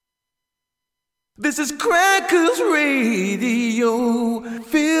This is Crackers Radio,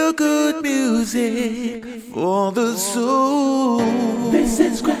 feel good music for the soul. This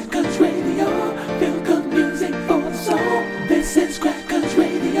is Crackers Radio, feel good music for the soul. This is Crackers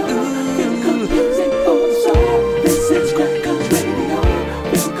Radio, feel good music for the soul. This is Crackers Radio,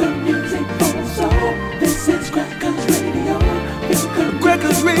 feel good music for the soul. This is Crackers Radio, feel good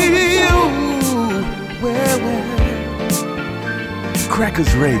Crackers Radio, well.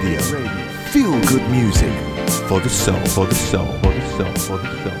 Crackers Radio. Feel good music for the soul, for the soul, for the soul, for the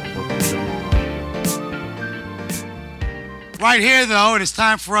soul, for the soul. Right here, though, it is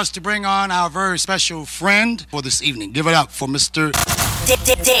time for us to bring on our very special friend for this evening. Give it up for Mr.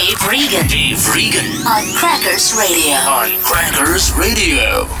 Dave Regan. Dave Regan. On Crackers Radio. On Crackers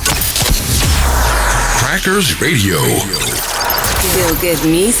Radio. Crackers Radio. Feel good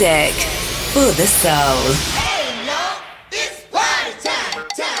music for the soul.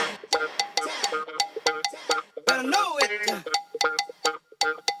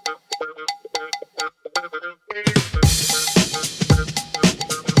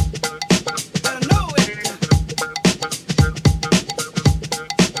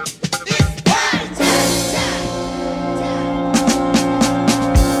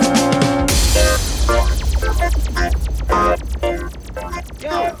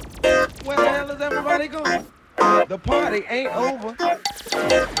 The party ain't over.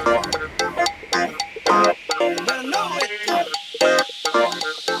 Better know it.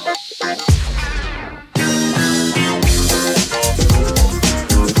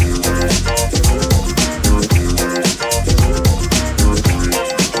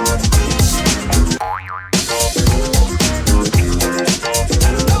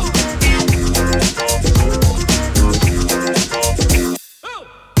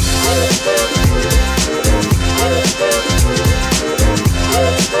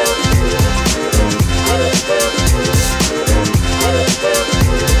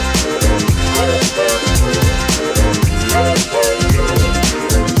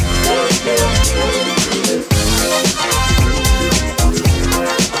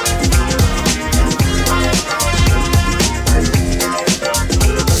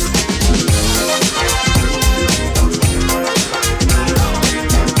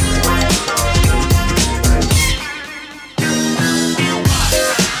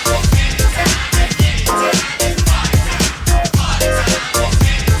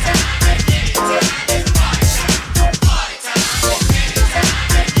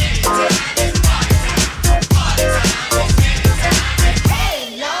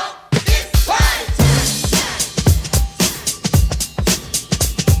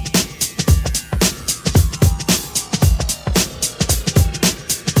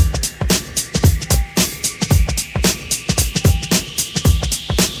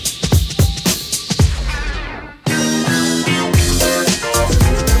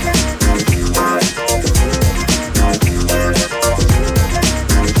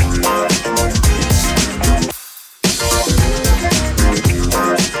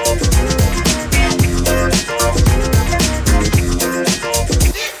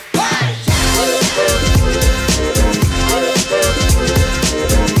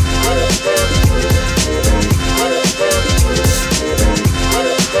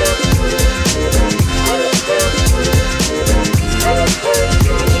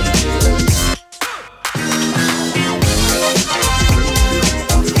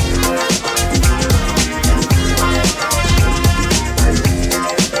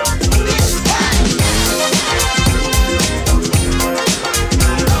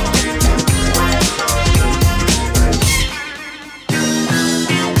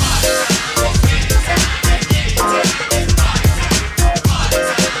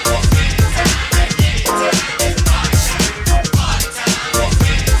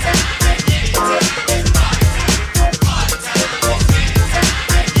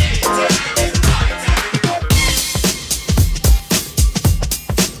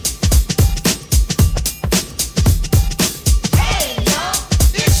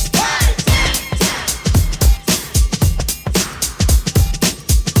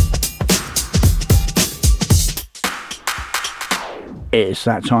 It's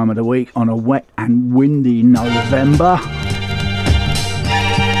that time of the week on a wet and windy November.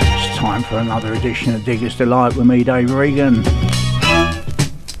 It's time for another edition of Digger's Delight with me, Dave Regan.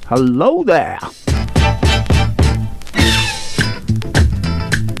 Hello there.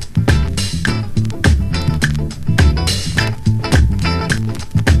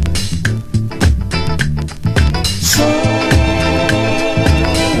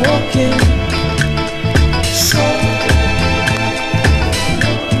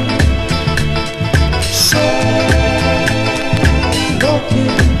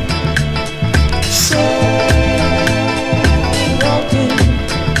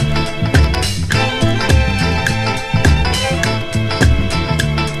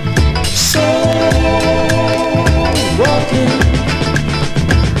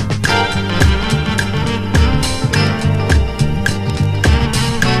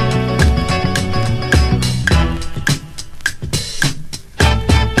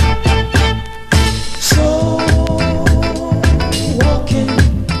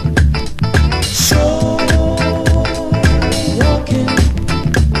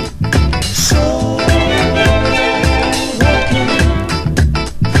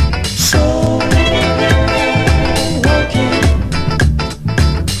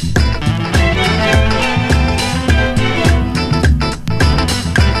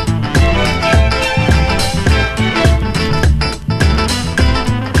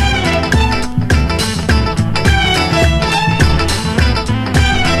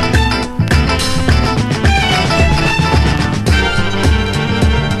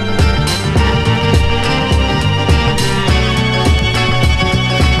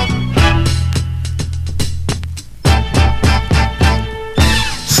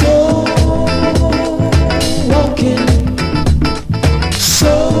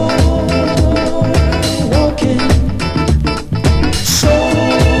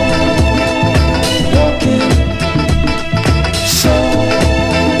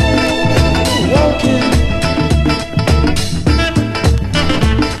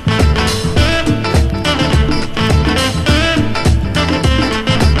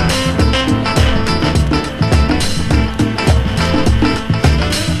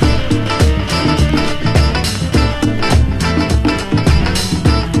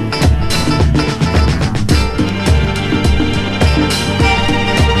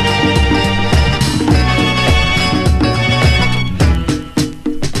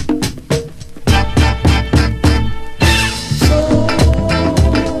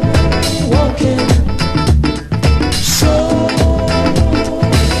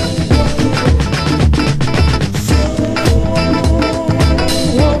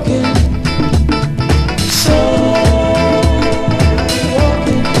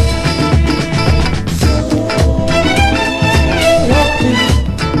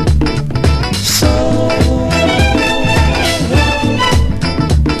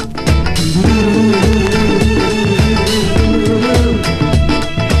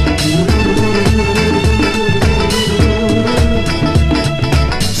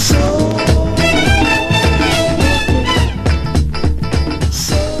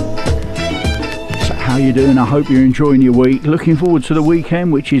 you're doing. I hope you're enjoying your week. Looking forward to the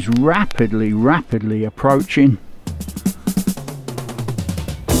weekend, which is rapidly approaching.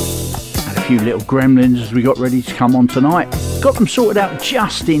 And a few little gremlins as we got ready to come on tonight. Got them sorted out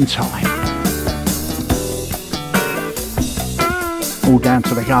just in time. All down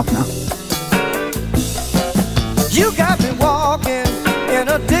to the governor. You got me walking in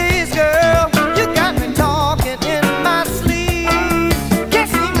a daze, girl. You got me talking in my sleep. Can't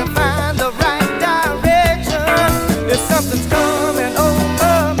seem to find the right direction. If something's coming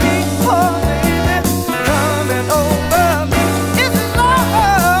over me, oh baby, coming over me. Is it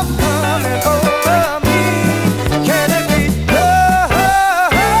love coming over me? Can it be love?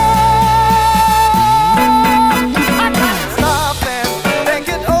 I got to stop and think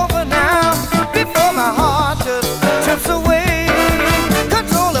it over now before my heart just trips away.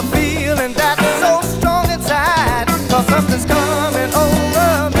 Control the feeling that's so strong inside. 'Cause something's coming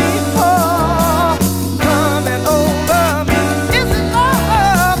over me. Oh, coming over me. Is it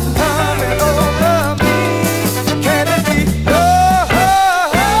love coming over me? Can it be love?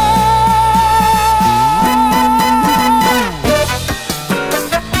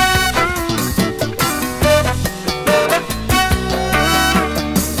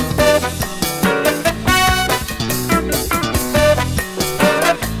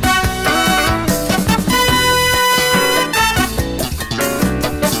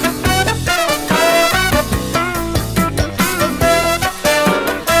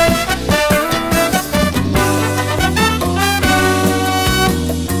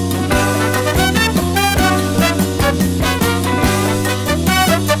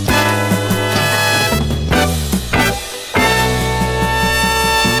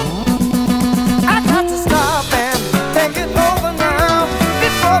 I got to stop and think it over now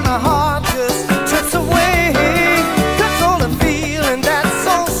before my heart just trips away. Control the feeling that's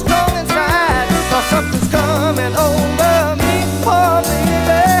so strong inside. 'Cause something's coming over me, oh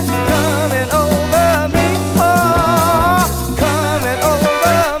baby, coming over me, oh, coming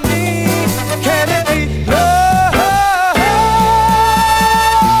over me. Can it be love?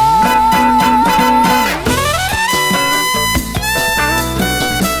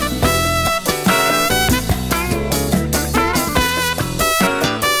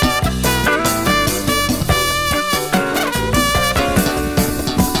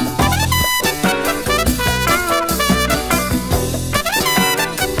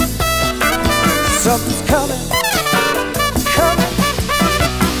 Something's coming, coming,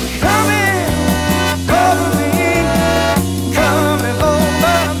 coming over me, coming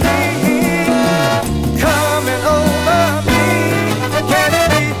over me, coming over me. Can it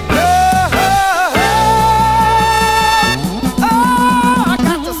be love? Oh, I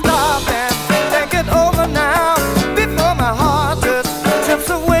got to stop and think it over now before my heart just trips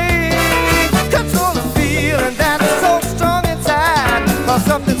away. Control the feeling that's so strong inside. 'Cause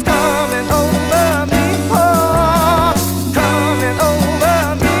something's coming over me, oh, coming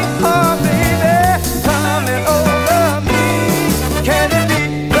over me, oh baby, coming over me. Can it be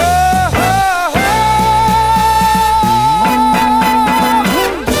love?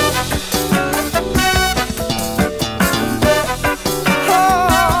 Oh,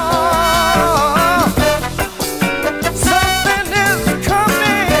 something is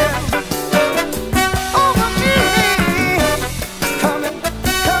coming over me. Coming,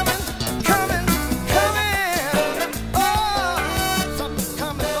 coming, coming. Oh, something's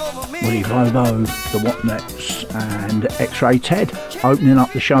coming over me. Willie Vovo, the Whatnets, and X-Ray Ted opening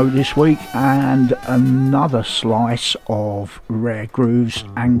up the show this week, and another slice of rare grooves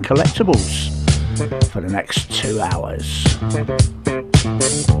and collectibles for the next 2 hours.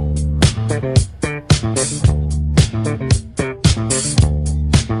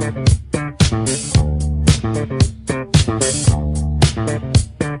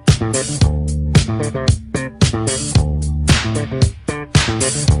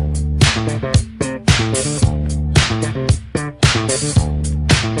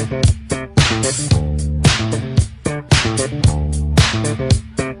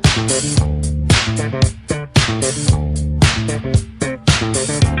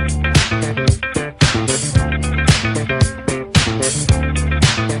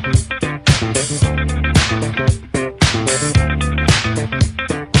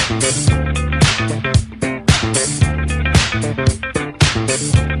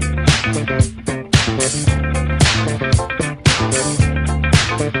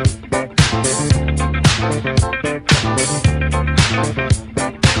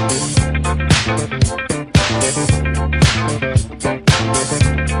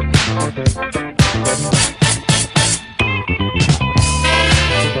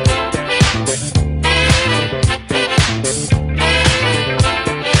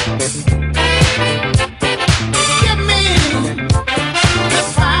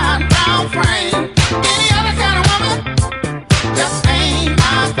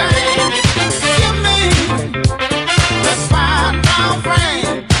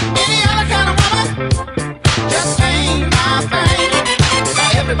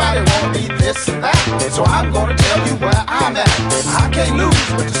 Everybody wanna be this and that, so I'm gonna tell you where I'm at. I can't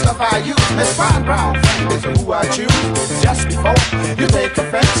lose with the stuff I use. Miss Fine Brown Frame is who I choose. Just before you take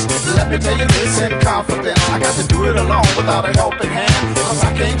offense, let me tell you this in confidence. I got to do it alone without a helping hand, cause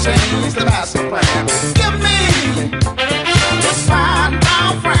I can't change the master plan. Give me this fine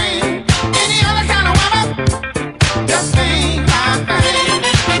brown frame. Any other kind of woman just ain't my thing.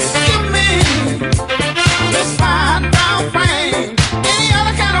 Give me this fine brown frame. Any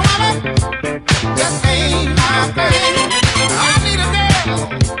other kind of woman just ain't my thing. I need a girl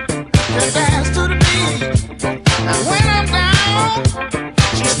can dance to the beat, and when I'm down,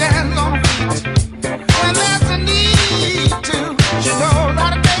 she stands on her feet. When there's a need to, she knows how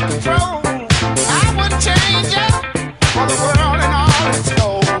to take control. I wouldn't change it for the world and all its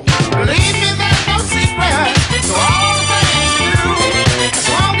gold. Believe me, there's no secret to all the things you do. As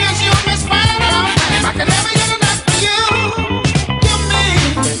long as you miss my love, I can never get enough for you. Give me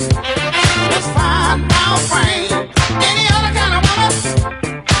this fine brown frame. Any other kind of woman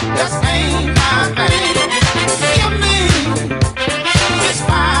just ain't my thing. Give me this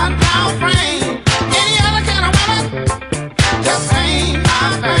fine brown frame. Any other kind of woman just ain't my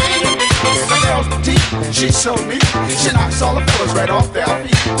thing. The girl's petite, she's so neat. She knocks all the fellas right off their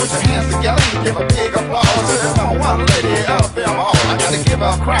feet. Put your hands together and give a big applause to the number one lady of them all. I gotta give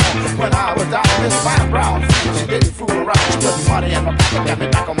her a crown. When I was down, Miss Fine Brown Frame, she didn't fool around. She put money in my pocket, got me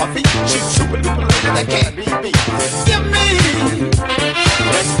back on my feet. She's a super duper lady that can't be beat. Give me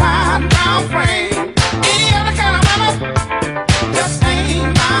this fine brown frame. Any other kind of woman just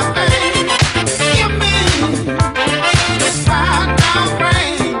ain't my thing. Give me this fine brown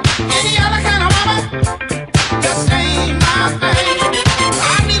frame. Any other kind of woman just ain't my thing.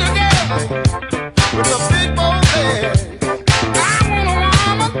 I need a girl with a big bold head. I want a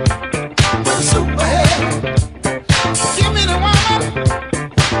woman with a super head. Give me the woman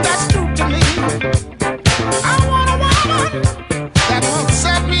that's true to me. I want a woman that will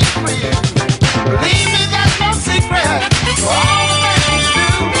set me free. Believe me, there's no secret to all the things you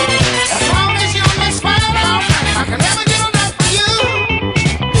do. As long as you miss my love, I can never get enough for you.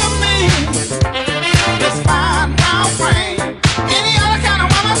 Give me this fine brown frame. Any other kind of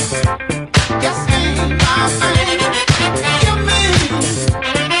woman just ain't my thing. Give me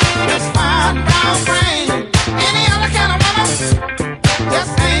this fine brown frame. Any other kind of woman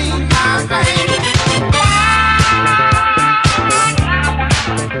just ain't my thing.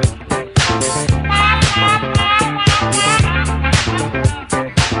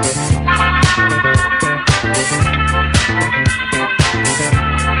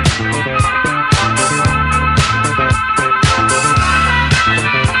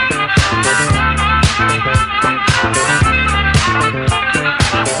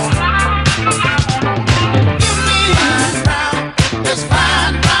 This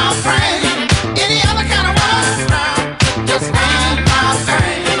fine brown frame. Any other kind of woman just ain't my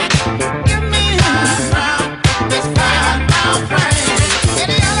thing. Give me this fine brown frame.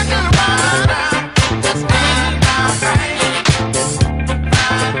 Any other kind of woman just ain't my thing.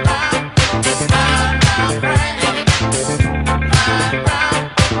 Fine brown, this fine brown frame. Fine brown,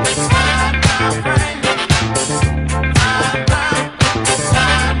 this fine brown frame. Fine brown, this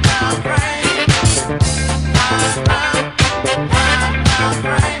fine brown frame.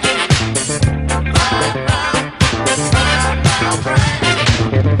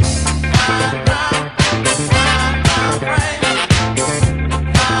 Fine brown.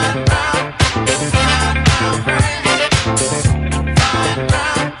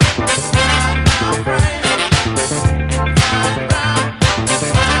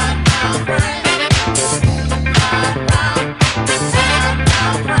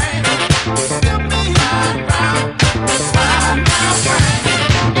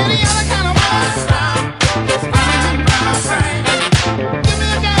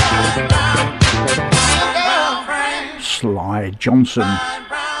 Johnson.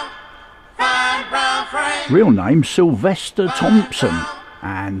 Real name Sylvester Thompson,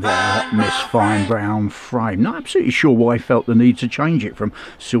 and Miss Fine Brown Frame. Not absolutely sure why I felt the need to change it from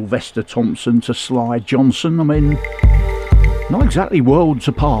Sylvester Thompson to Sly Johnson. I mean, not exactly worlds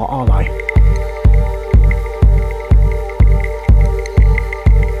apart, are they?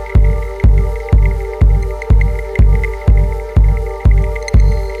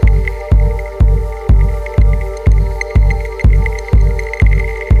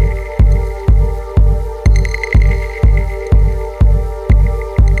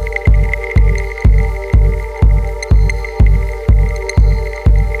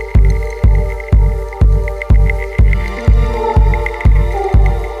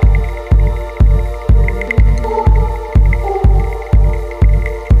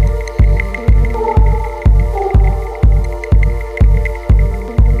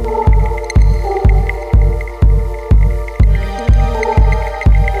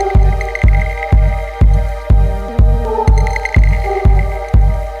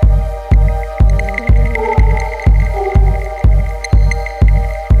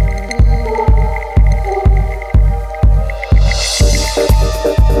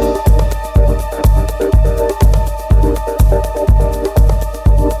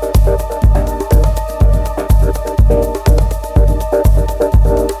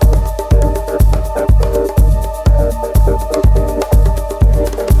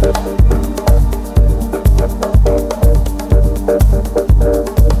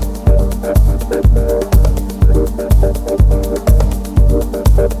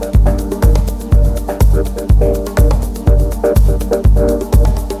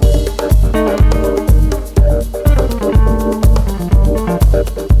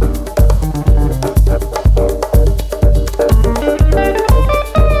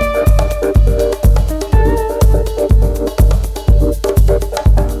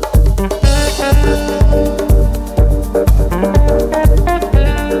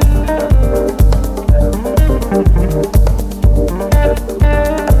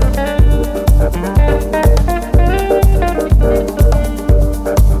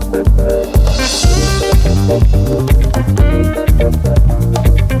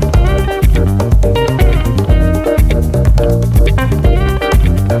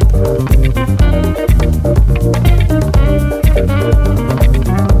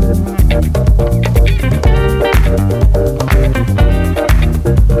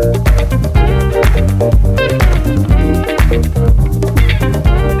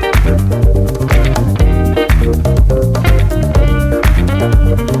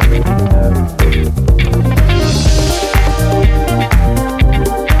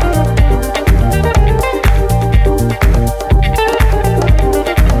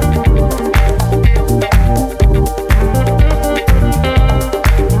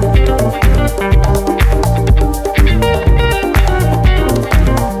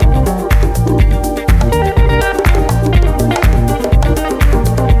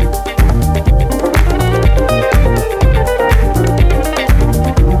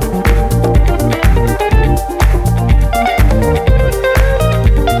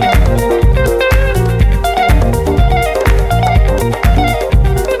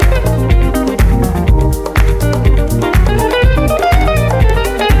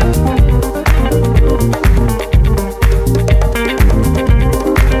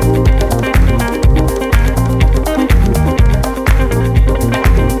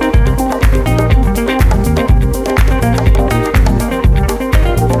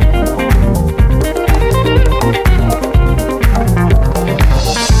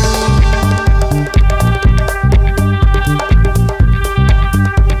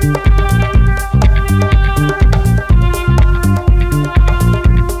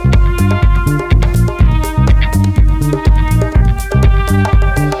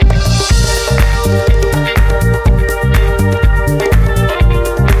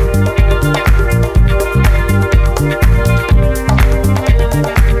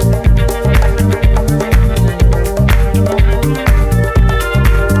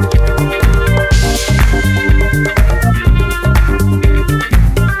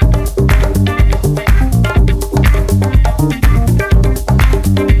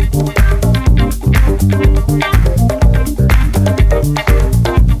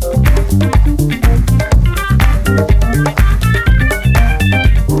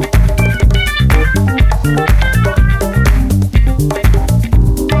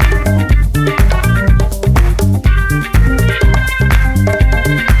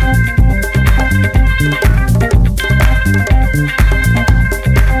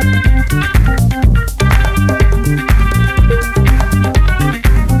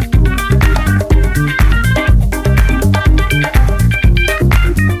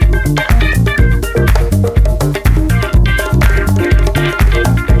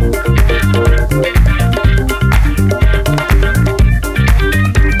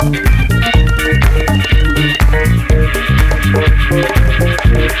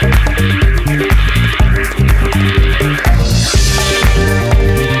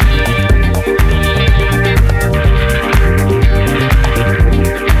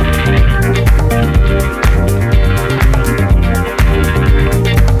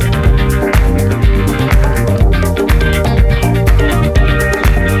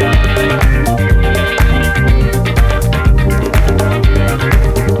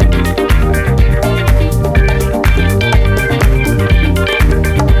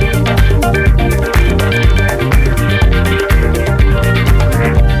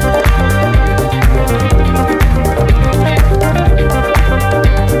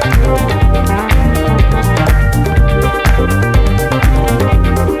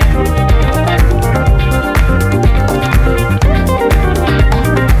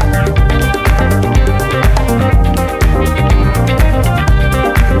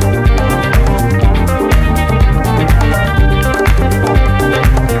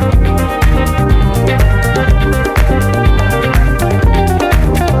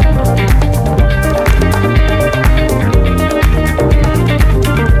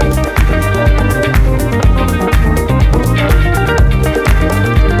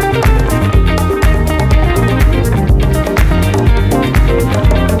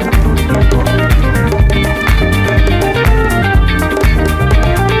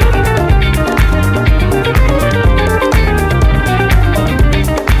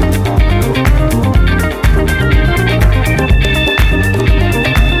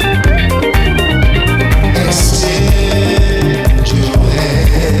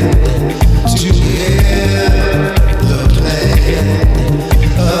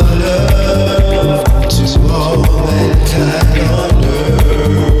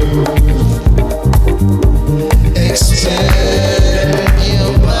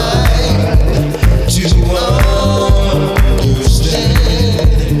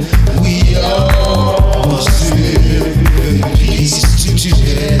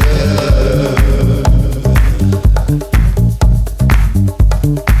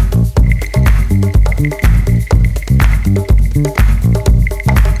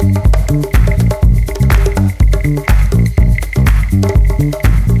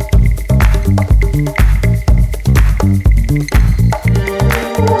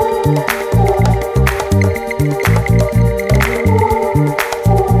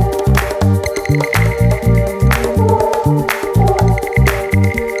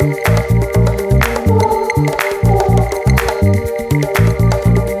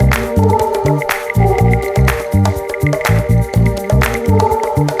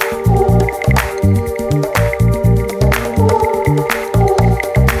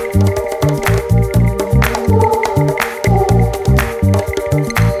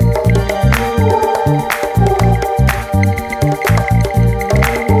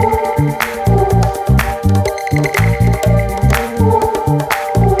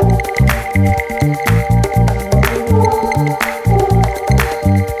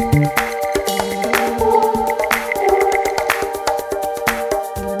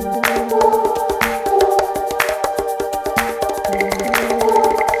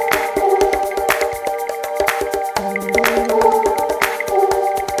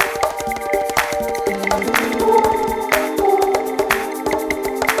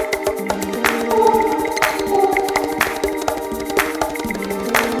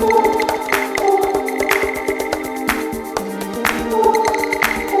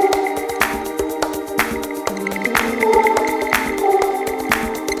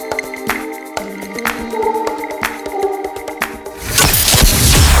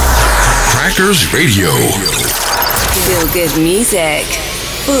 Crackers Radio. Feel good music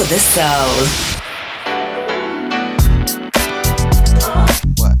for the soul.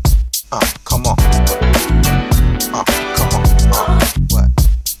 Come on. Come on. What?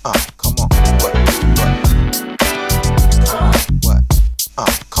 Come on. What?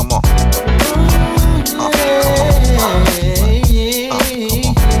 Come on.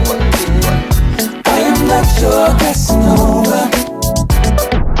 I am not sure Casanova.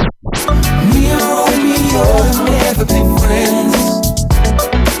 Me and Romeo have never been friends.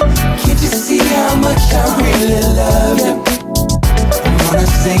 Can't you see how much I really love you? I'm gonna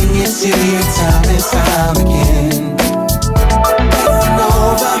sing it to you time and time again.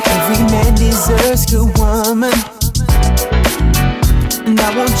 Casanova, every man deserves a good woman, and I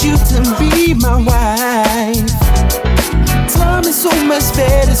want you to be my wife. Time is so much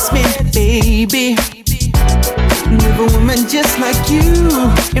better spent, baby, with a woman just like you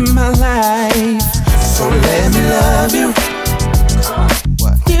in my life. So let me love you,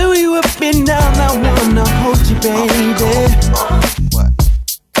 fill you up and down. I wanna hold you, baby.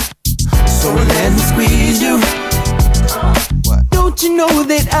 let me squeeze you. Don't you know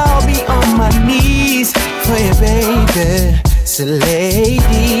that I'll be on my knees for you, baby? So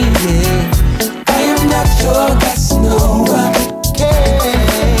lady, yeah. I am not your Casanova.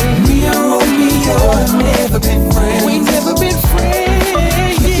 Me and Romeo have never been friends. We never been friends.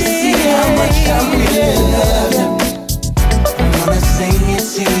 But you see how much I really love you. I'm gonna sing it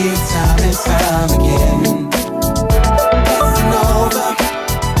to you time and time again. Casanova.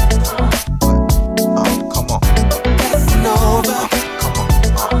 Come on. Casanova.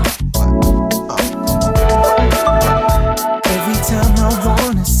 Every time I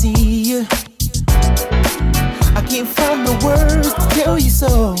wanna see you, I can't find the words to tell you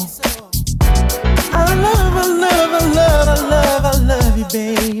so. I love you,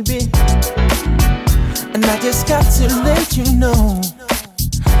 baby. And I just got to let you know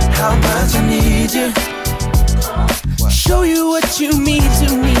how much I need you. Show you what you mean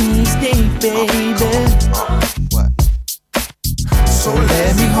to me each day, baby. So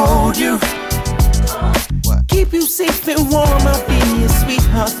let me hold you. Keep you safe and warm, I'll be your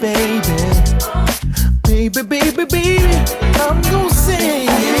sweetheart, baby. Baby, baby, baby, I'm gonna sing.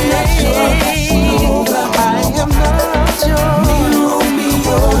 I am not your Me and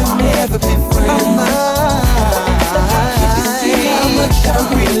Romeo have never been friends. Can't you see how much I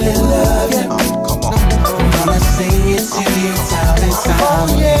really love you? I'm gonna sing it to you time and time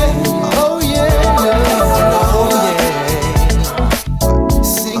again. Oh yeah, oh yeah.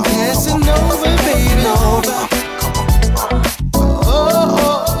 Sing Casanova, baby.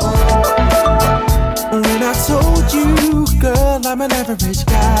 When I told you, girl, I'm an average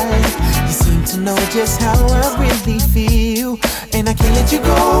guy, you seem to know just how I really feel, and I can't let you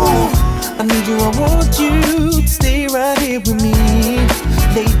go. I need you, I want you to stay right here with me.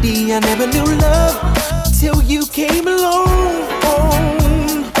 Lady, I never knew love till you came along.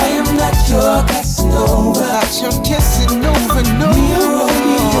 I am not your Casanova. Not your Casanova, no. Me and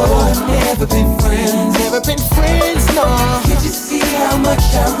Romeo have never been friends. Never been friends, no. Can't you see how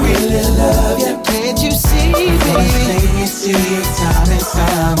much I really love you? Can't you see, baby? I'm saying it to you time and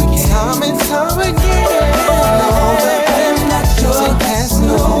time again. Time and time again. Casanova, I am not your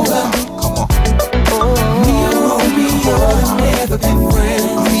Casanova. Come on. Me and Romeo have never been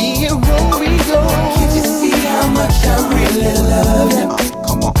friends. Me and Romeo. Can't you see how much I really love you?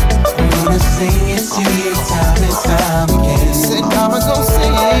 Come on. I'm gonna sing it to you time and time again. Said I'm gonna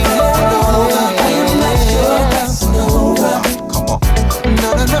sing it. Casanova, I am not your Casanova. Come on. No,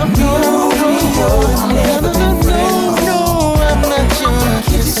 no, no, no, Romeo have never been friends. No, I'm not your. Can't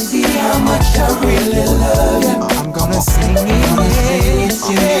you see how much I really love you? I'm gonna sing it. I'm gonna sing it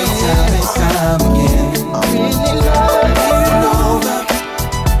to you time and time again. Really love you. Casanova.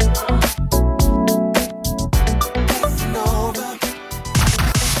 Casanova.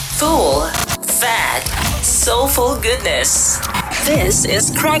 Full, fat, soulful goodness. This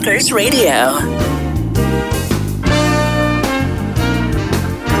is Crackers Radio.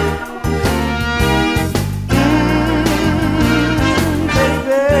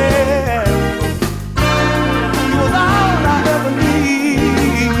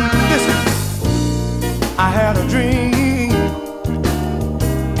 I had a dream,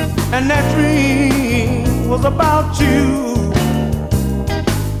 and that dream was about you.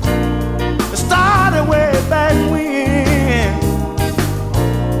 It started way back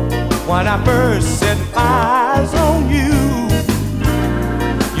when I first set eyes on you.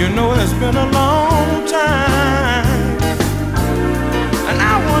 You know it's been a long time, and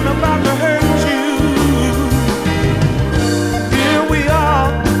I wasn't about to hurt you. Here we are,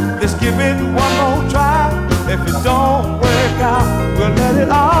 let's give it one more try. If it don't work out, we'll let it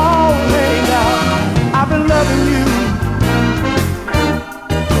all hang out. I've been loving you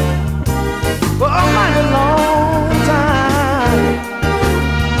for a mighty long time,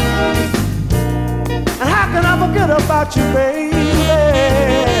 and how can I forget about you, baby?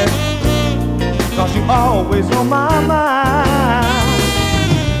 'Cause you're always on my mind.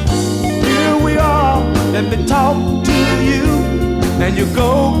 Here we are, let me talk to you, and you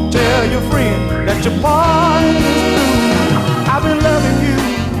go tell your friend that your party is through. I've been loving you.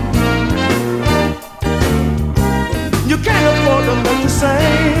 You can't afford to make the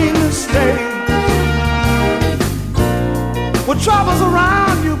same mistake. With troubles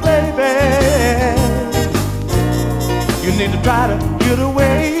around you, baby, you need to try to get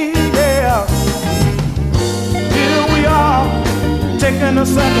away, yeah. Here we are, taking a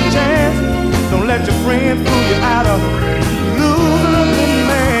second chance. Don't let your friend fool you out of losing a good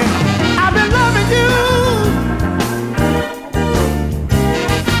man. I've been loving you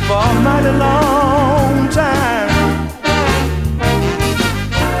for a mighty long time,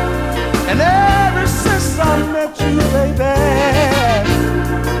 and I met you, baby,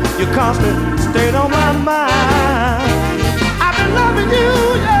 you constantly stayed on my mind. I've been loving you,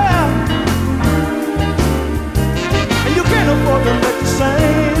 yeah, and you can't afford to make the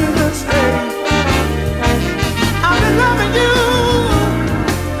same mistake. I've been loving you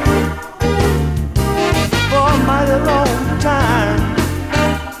for a mighty long time.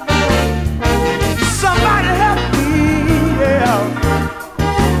 Somebody help me, yeah.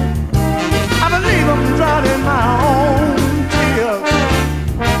 I believe I'm drowning my own tears.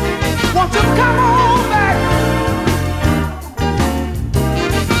 Won't you come on back?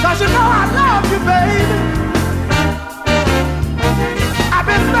 'Cause you know I love you, baby. I've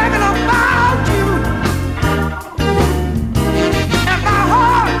been thinking about you. And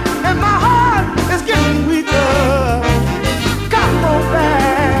my heart is getting weaker. Come on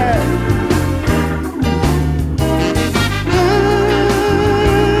back.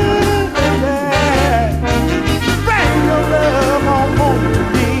 Bring your love on home to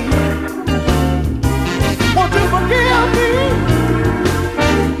me. Won't you forgive me?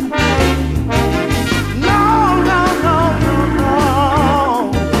 No, no, no, no, no.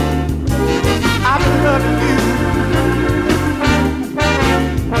 I've been loving you,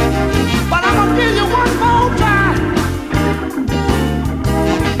 but I'm gonna give you one more try.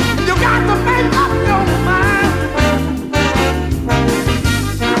 You got to make up your mind.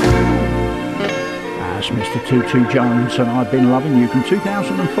 That's Mr. Tutu Jones and I've Been Loving You from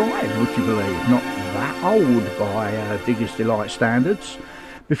 2005, would you believe? Not that old by Digger's Delight standards.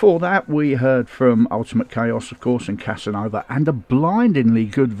 Before that we heard from Ultimate Chaos, of course, and Casanova, and a blindingly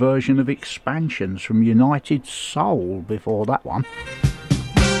good version of Expansions from United Soul before that one.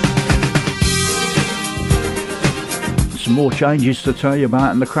 Some more changes to tell you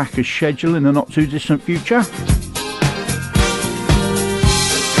about in the Crackers schedule in the not too distant future.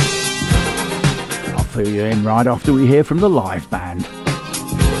 I'll fill you in right after we hear from the live band.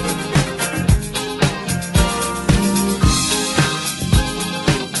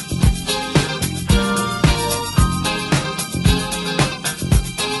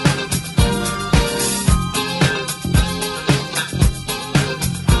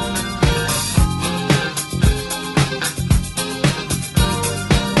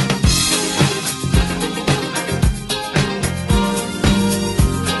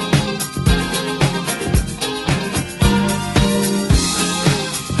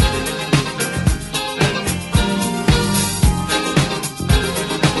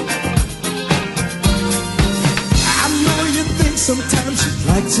 Sometimes you'd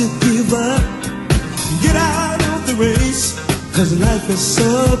like to give up, get out of the race, 'cause life is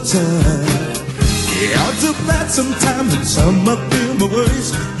so tough. Yeah, odds are bad sometimes, and some of them are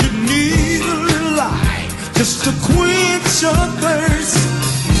worse. You need a little light just to quench your thirst.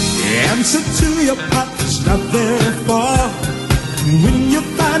 The answer to your pot is not very far. When you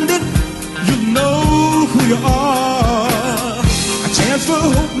find it, you know who you are. A chance for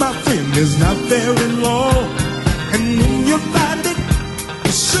hope, my friend, is not very long. And when you find it,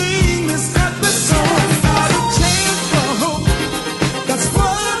 you sing this happy song. Got a chance for hope. That's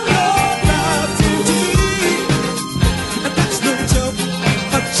what Lord loved to me. And that's no joke.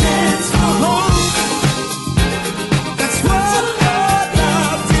 A chance for hope. That's what Lord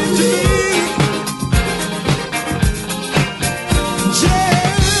loved to me.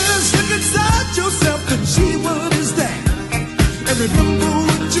 Just look inside yourself and see what is there. And remember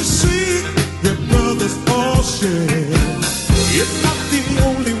what you see. Your brothers all share. You're not the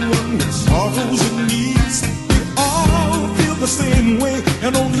only one with sorrows and needs. We all feel the same way,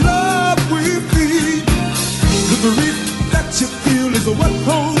 and on love we feed. The grief that you feel is what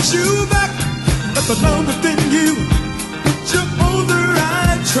holds you back. But the love within you puts you on the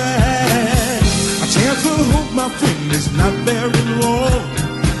right track. A chance for hope, my friend, is not very long.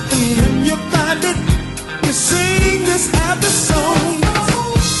 And when you find it, you sing this happy song.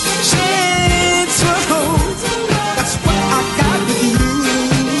 Chance for hope. That's what I got with you.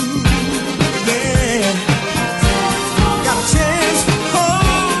 Yeah. Got a chance for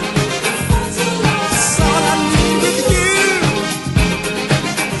hope. That's all I need with you.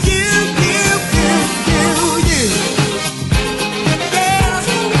 You. Yeah.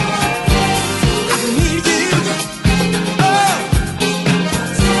 I need you. Oh.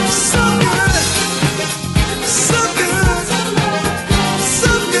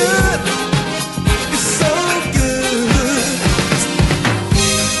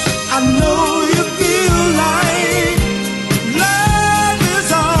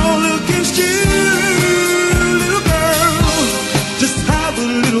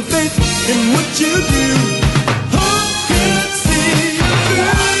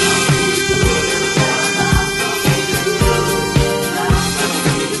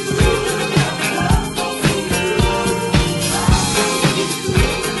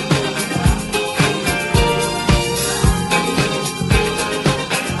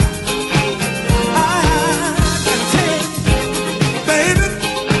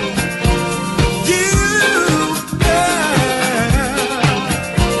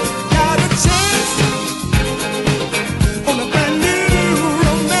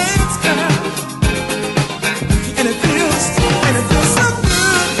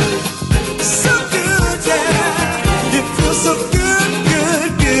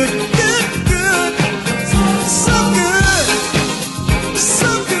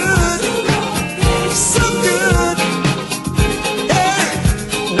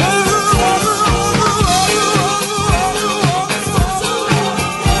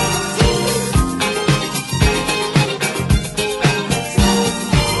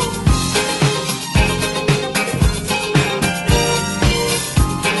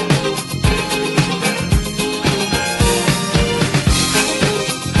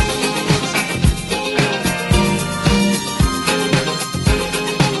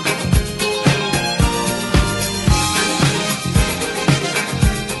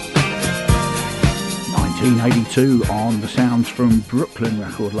 2 on the Sounds from Brooklyn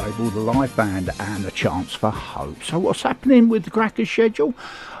record label, the live band, and A Chance for Hope. So what's happening with the Crackers schedule?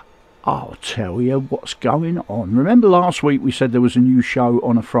 I'll tell you what's going on. Remember last week we said there was a new show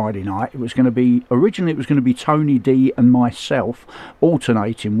on a Friday night. Originally it was going to be Tony D and myself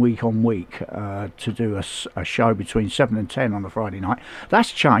alternating week on week to do a show between 7 and 10 on a Friday night.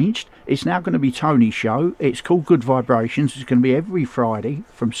 That's changed. It's now going to be Tony's show. It's called Good Vibrations. It's going to be every Friday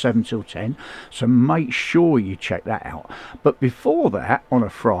from 7 till 10. So make sure you check that out. But before that, on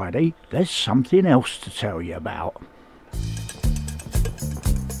a Friday, there's something else to tell you about.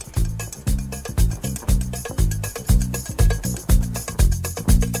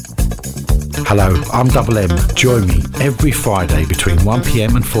 Hello, I'm Double M. Join me every Friday between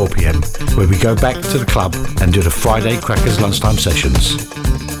 1pm and 4pm where we go back to the club and do the Friday Crackers lunchtime sessions.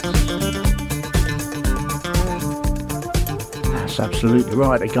 That's absolutely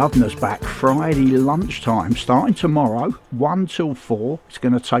right. The Governor's back Friday lunchtime, starting tomorrow, 1 till 4. It's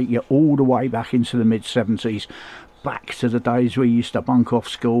going to take you all the way back into the mid-70s. Back to the days we used to bunk off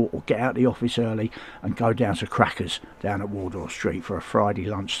school or get out the office early and go down to Crackers down at Waldorf Street for a Friday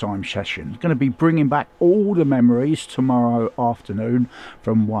lunchtime session. It's going to be bringing back all the memories tomorrow afternoon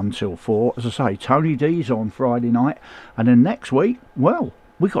from 1 till 4. As I say, Tony D's on Friday night, and then next week, well,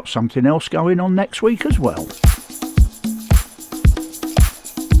 we got something else going on next week as well.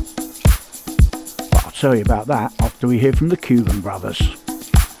 But I'll tell you about that after we hear from the Cuban Brothers.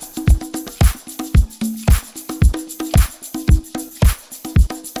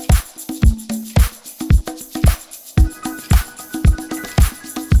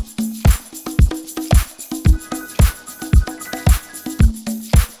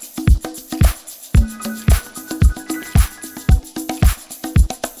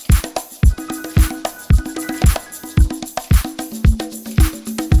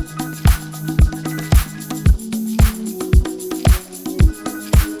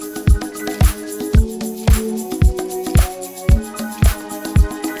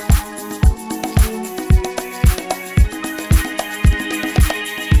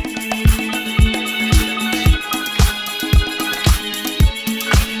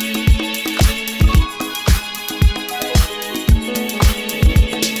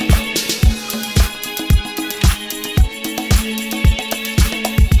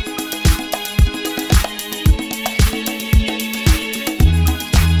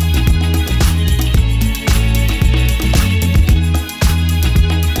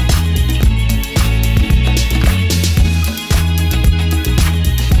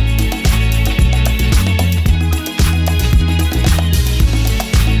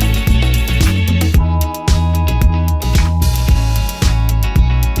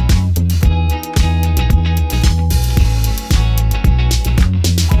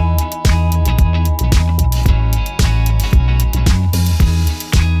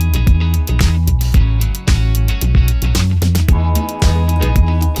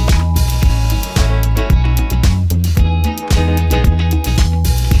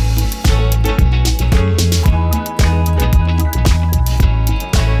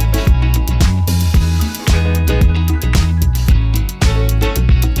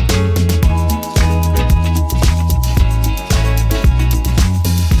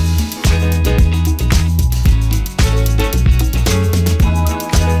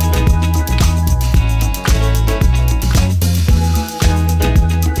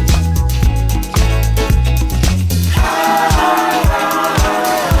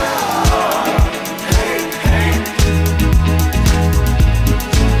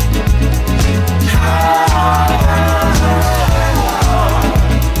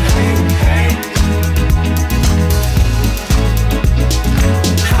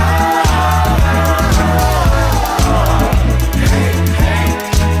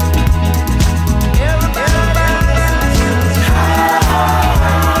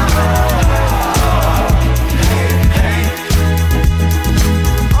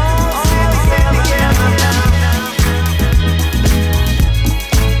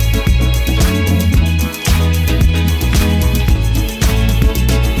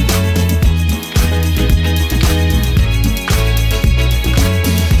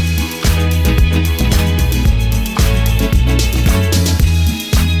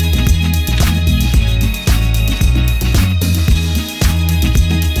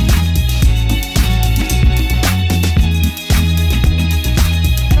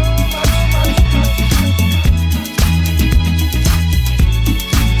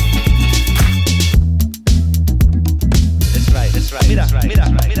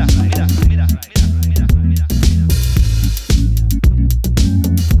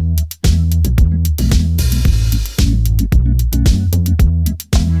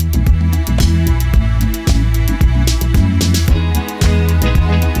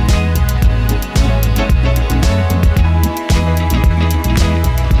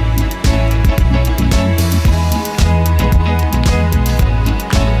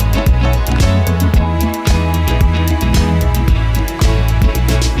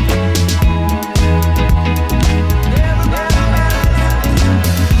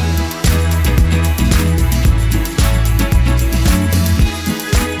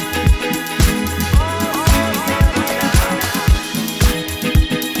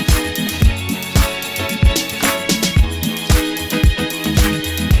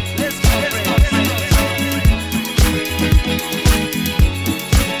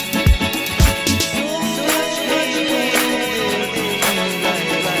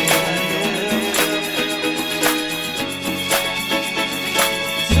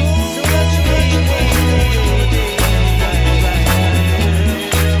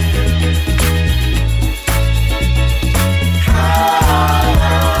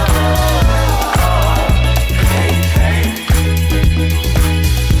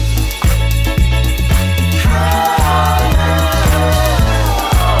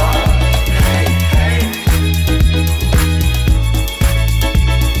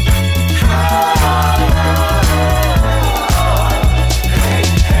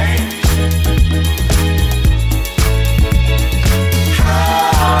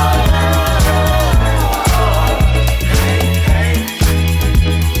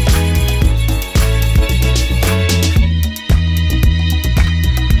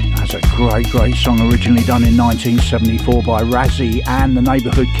 great song originally done in 1974 by Razzie and the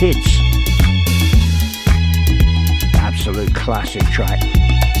Neighbourhood Kids. Absolute classic track.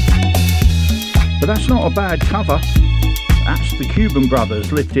 But that's not a bad cover. That's the Cuban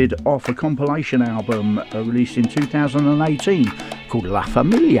Brothers, lifted off a compilation album released in 2018 called La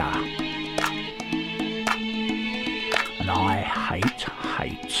Familia. And I hate.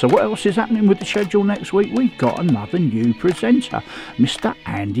 So what else is happening with the schedule next week? We've got another new presenter, Mr.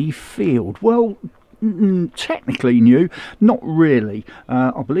 Andy Field. Well, technically new, not really.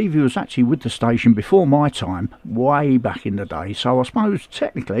 I believe he was actually with the station before my time, way back in the day, so I suppose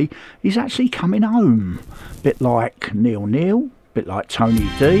technically he's actually coming home. Bit like Neil, bit like Tony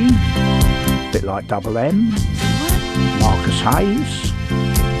D, bit like Double M, Marcus Hayes.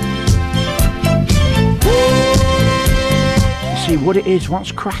 See what it is,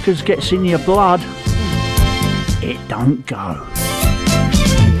 once crackers gets in your blood, it don't go.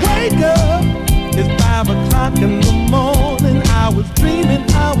 Wake up, it's 5 o'clock in the morning. I was dreaming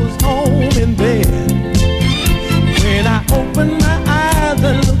I was home in bed. When I opened my eyes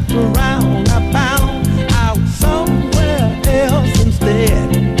and looked around, I found I was somewhere else instead.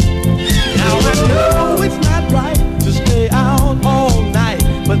 Now I know it's not right to stay out all night,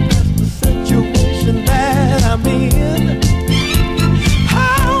 but that's the situation that I'm in.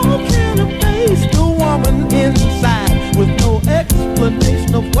 Inside with no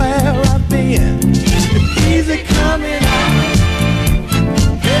explanation of where I've been. It's easy coming out,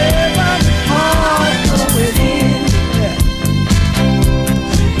 yeah, but it's hard going in. Yeah.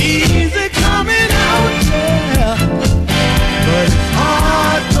 Easy coming out, yeah, but it's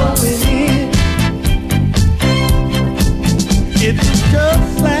hard going in. It's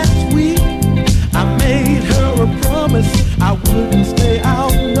just last week I made her a promise I wouldn't stay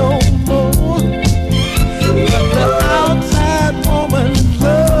out no more. But the outside woman's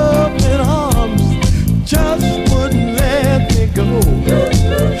love and arms just wouldn't let me go.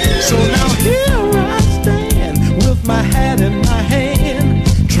 So now here I stand with my hat in my hand,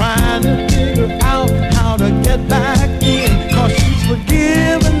 trying to figure out how to get back in. 'Cause she's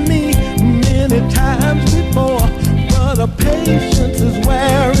forgiven me many times before, but her patience is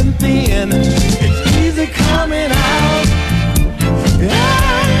wearing thin. It's easy coming out, it's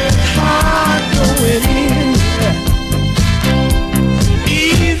hard going in.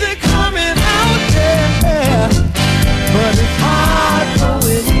 Easy coming out, yeah, but it's hard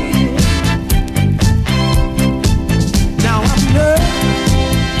going in. Now I'm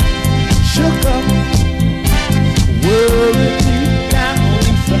nervous, shook up, worried deep down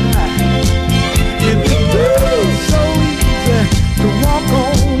inside. It feels so easy to walk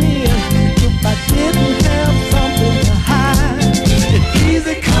on in if I didn't have something to hide. It's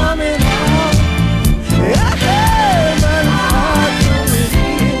easy coming out, yeah, but it's hard going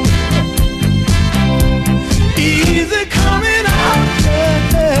in. Easy coming out,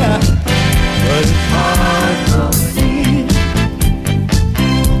 yeah, but it's hard going in.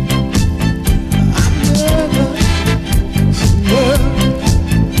 I'm nervous,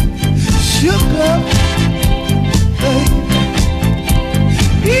 shook up, baby.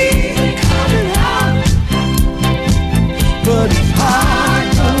 Easy coming out, but it's hard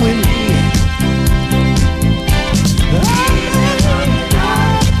going in.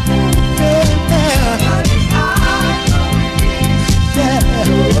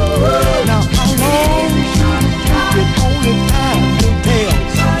 Now how long should it only time to tell?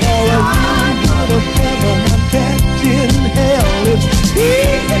 Or a little bit of heaven I'm catching hell. It's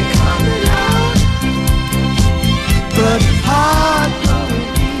easy coming out, but it's hard going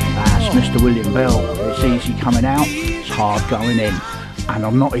in. That's Mr. William Bell. It's easy coming out, it's hard going in. And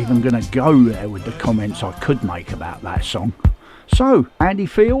I'm not even going to go there with the comments I could make about that song. So, Andy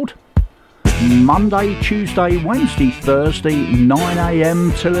Field, Monday, Tuesday, Wednesday, Thursday, 9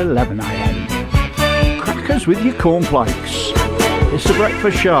 a.m. till 11 a.m. Crackers with your cornflakes. It's the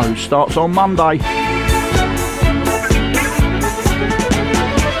breakfast show, starts on Monday.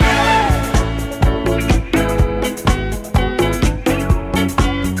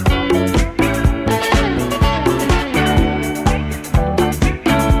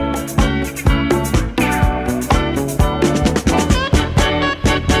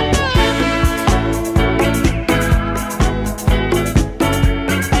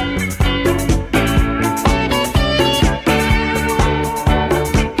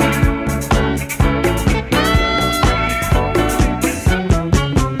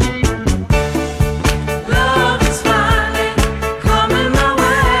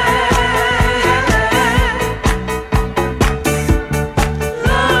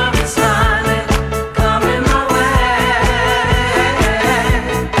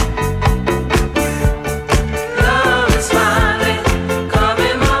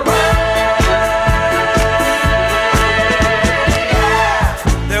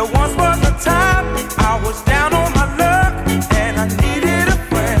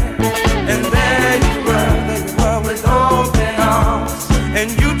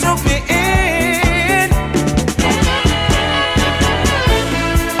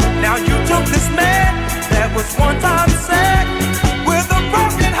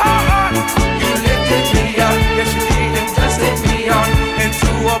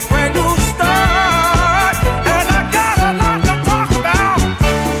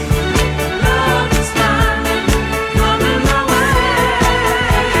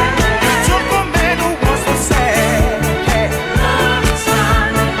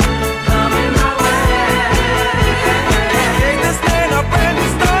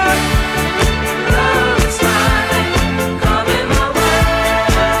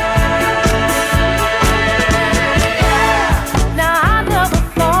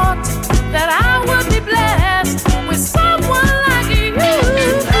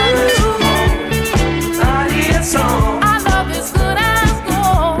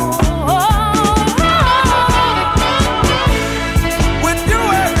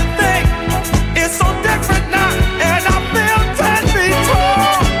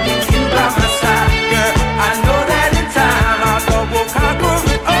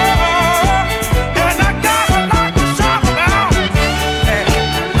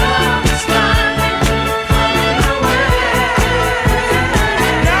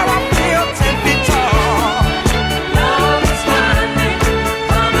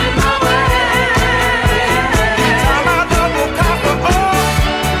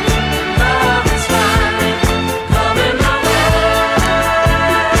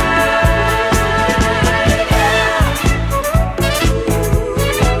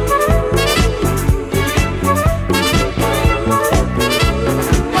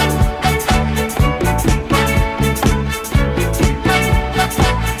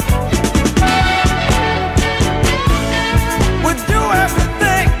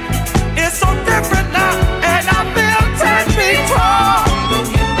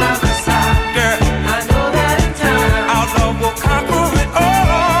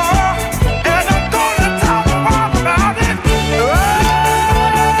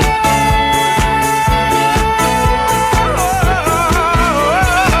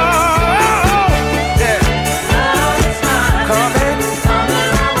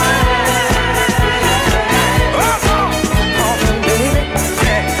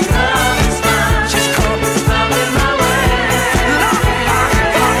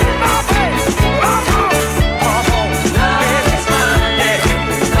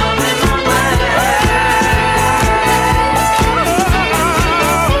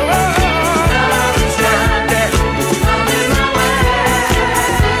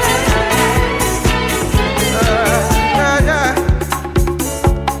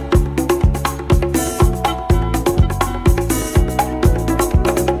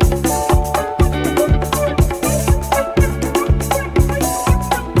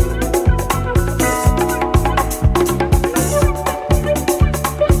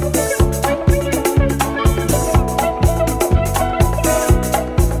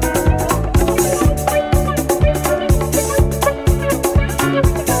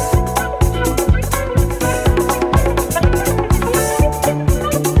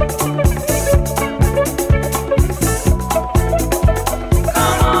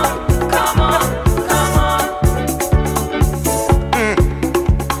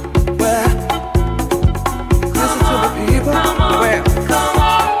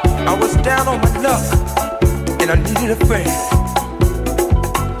 need a friend.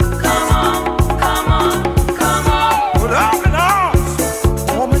 Come on, come on, come on. With open arms,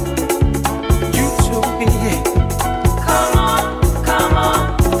 woman, you to me. Come on, come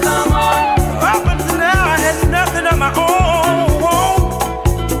on, come on. Up until now I had nothing of my own.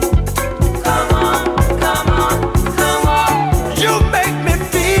 Come on, come on, come on. You make me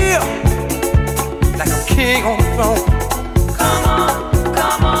feel like a king on the throne. Come on,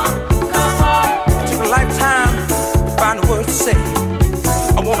 come on, come on. Took a lifetime to find the words to say.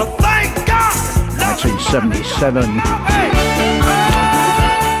 I wanna thank God. 1977.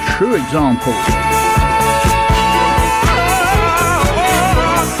 True example.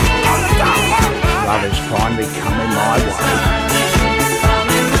 Love is finally coming my way.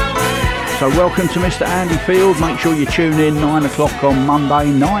 So welcome to Mr. Andy Field. Make sure you tune in 9 o'clock on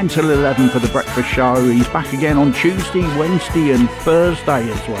Monday, 9 till 11 for the breakfast show. He's back again on Tuesday, Wednesday and Thursday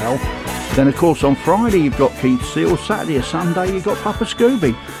as well. Then of course on Friday you've got Keith Seal. Saturday or Sunday you've got Papa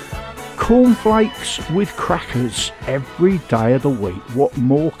Scooby. Cornflakes with crackers every day of the week. What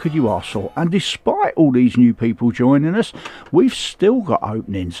more could you ask for? And despite all these new people joining us, we've still got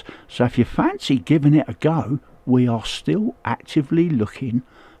openings. So if you fancy giving it a go, we are still actively looking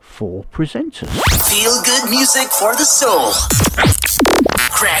for presenters. Feel good music for the soul.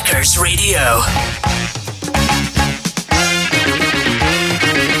 Crackers Radio.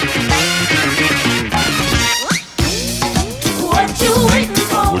 What you waiting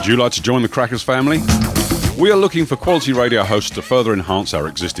for? Would you like to join the Crackers family? We are looking for quality radio hosts to further enhance our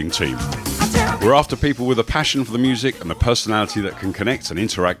existing team. We're after people with a passion for the music and the personality that can connect and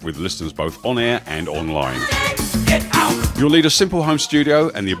interact with listeners both on air and online. You'll need a simple home studio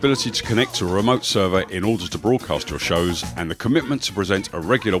and the ability to connect to a remote server in order to broadcast your shows, and the commitment to present a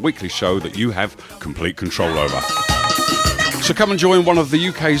regular weekly show that you have complete control over. So come and join one of the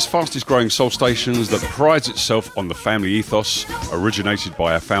UK's fastest growing soul stations that prides itself on the family ethos originated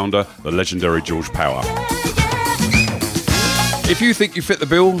by our founder, the legendary George Power. If you think you fit the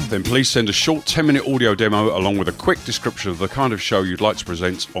bill, then please send a short 10-minute audio demo along with a quick description of the kind of show you'd like to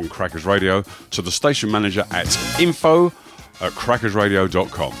present on Crackers Radio to the station manager at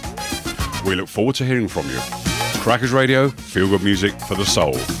info@crackersradio.com. We look forward to hearing from you. Crackers Radio, feel good music for the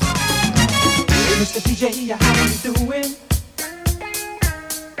soul. Hey, Mr. DJ, how you doing?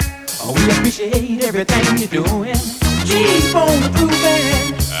 Oh, we appreciate everything you're doing. Keep on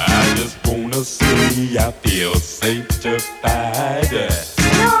improving. I just wanna say I feel sanctified.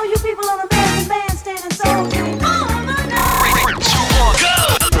 And all you people on the bandstand and so.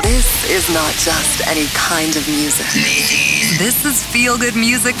 This is not just any kind of music. This is feel good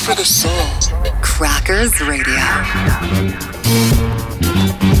music for the soul. Crackers Radio.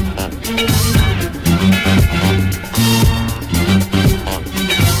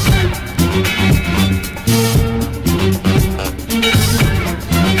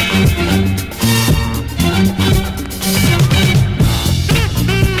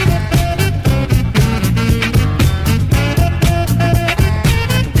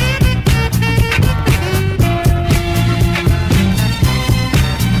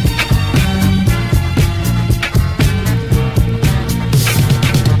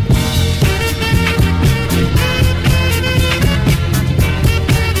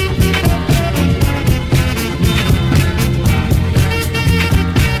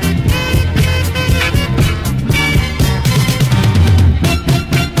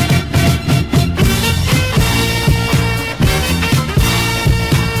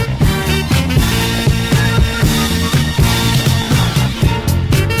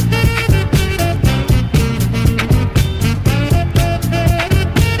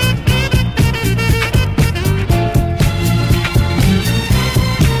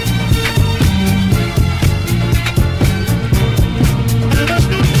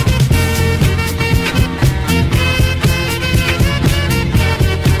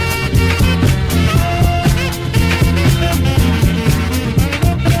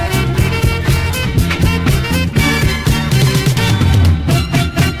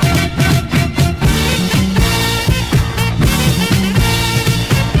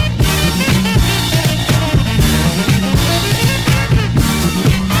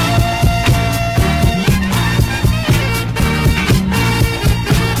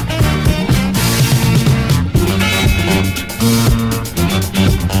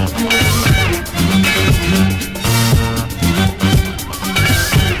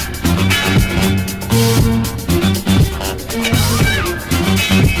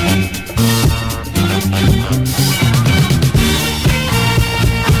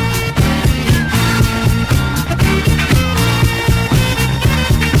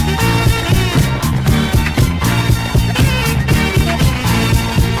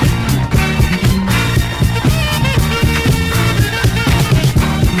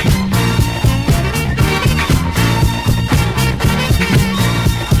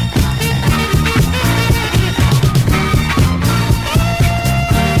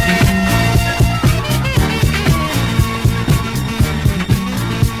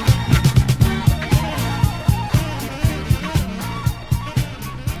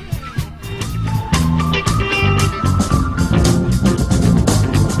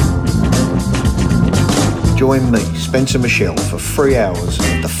 Join me, Spencer Michelle, for 3 hours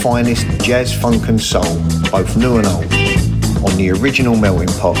of the finest jazz, funk and soul, both new and old, on the original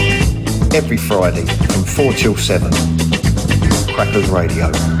Melting Pot, every Friday from 4 till 7. Crackers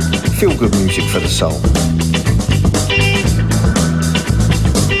Radio. Feel good music for the soul.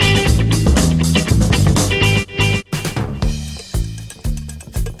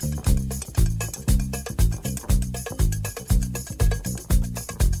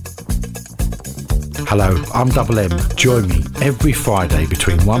 Hello, I'm Double M. Join me every Friday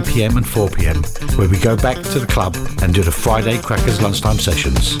between 1pm and 4pm, where we go back to the club and do the Friday Crackers lunchtime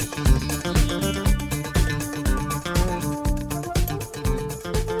sessions.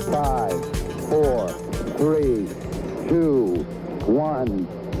 Five, 4, 3, 2,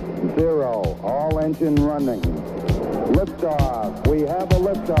 1, 0. All engine running. Liftoff. We have a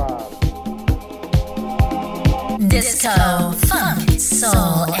liftoff. Disco, funk,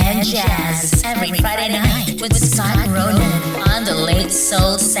 soul, and jazz every Friday night with Scott Ronan on the Late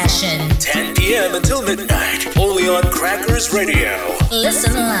Soul Session. 10 p.m. until midnight, only on Crackers Radio.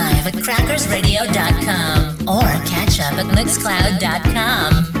 Listen live at crackersradio.com or catch up at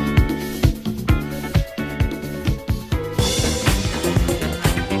mixcloud.com.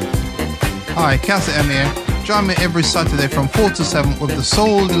 Hi, Cassette M here. Join me every Saturday from 4 to 7 with the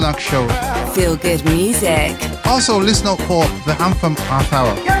Soul Deluxe Show. Feel good music. Also, listen out for the Anthem Half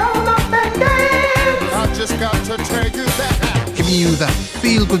Hour. I just got to tell you that. Giving you that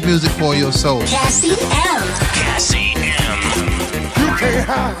feel good music for your soul. Cassie M. Cassie M. You can't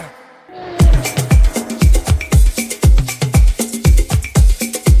hide.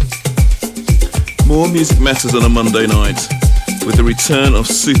 More music matters on a Monday night with the return of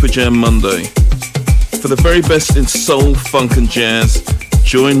Super Jam Monday. For the very best in soul, funk and jazz,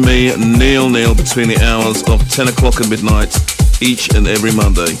 join me, Neil, between the hours of 10 o'clock and midnight each and every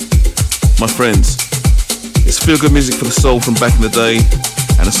Monday. My friends, it's feel-good music for the soul from back in the day,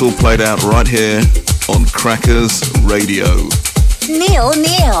 and it's all played out right here on Crackers Radio. Neil.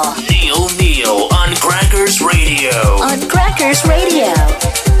 Neil on Crackers Radio. On Crackers Radio.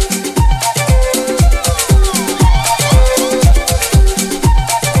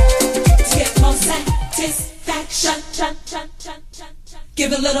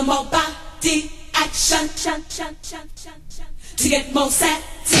 Give a little more body action. To get more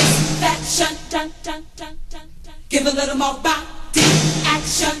satisfaction. Give a little more body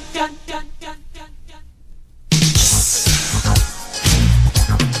action.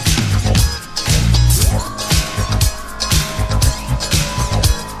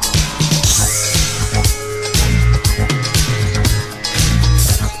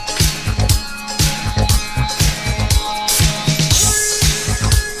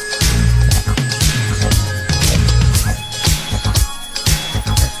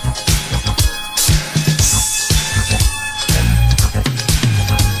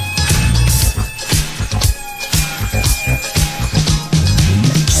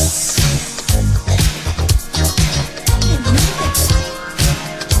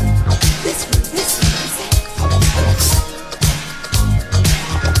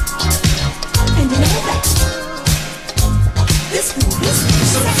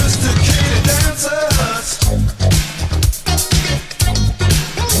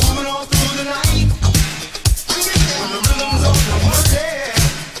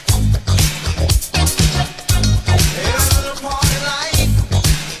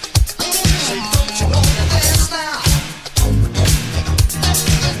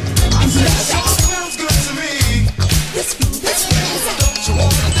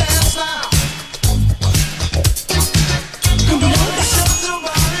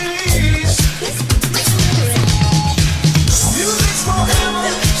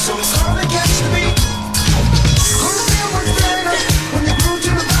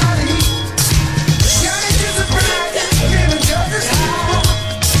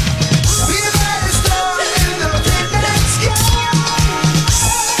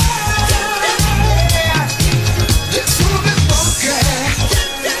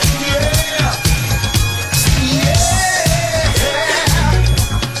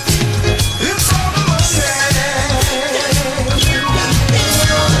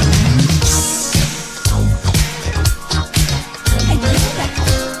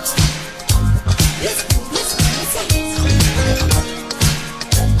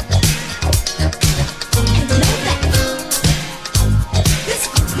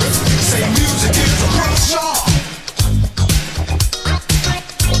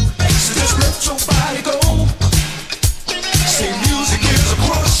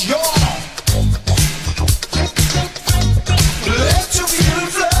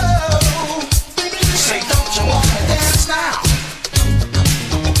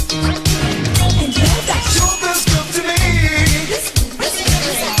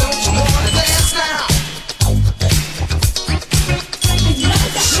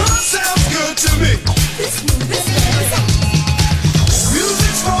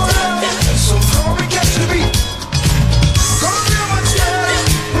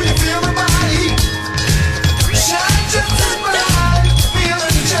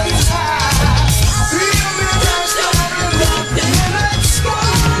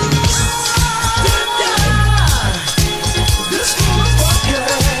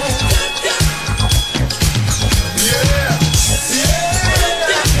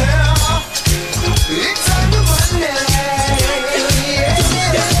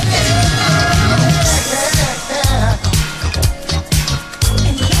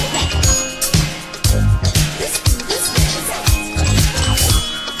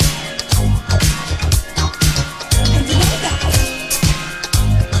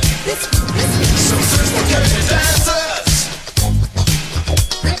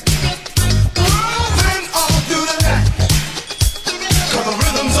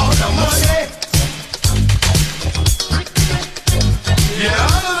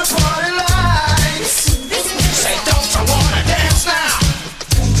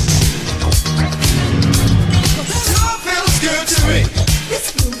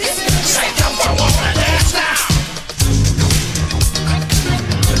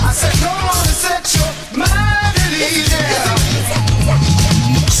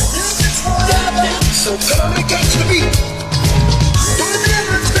 So come and catch the beat. Don't let me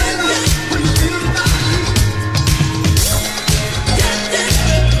understand what you feel about me.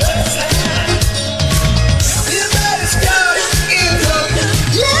 Everybody's got it in love.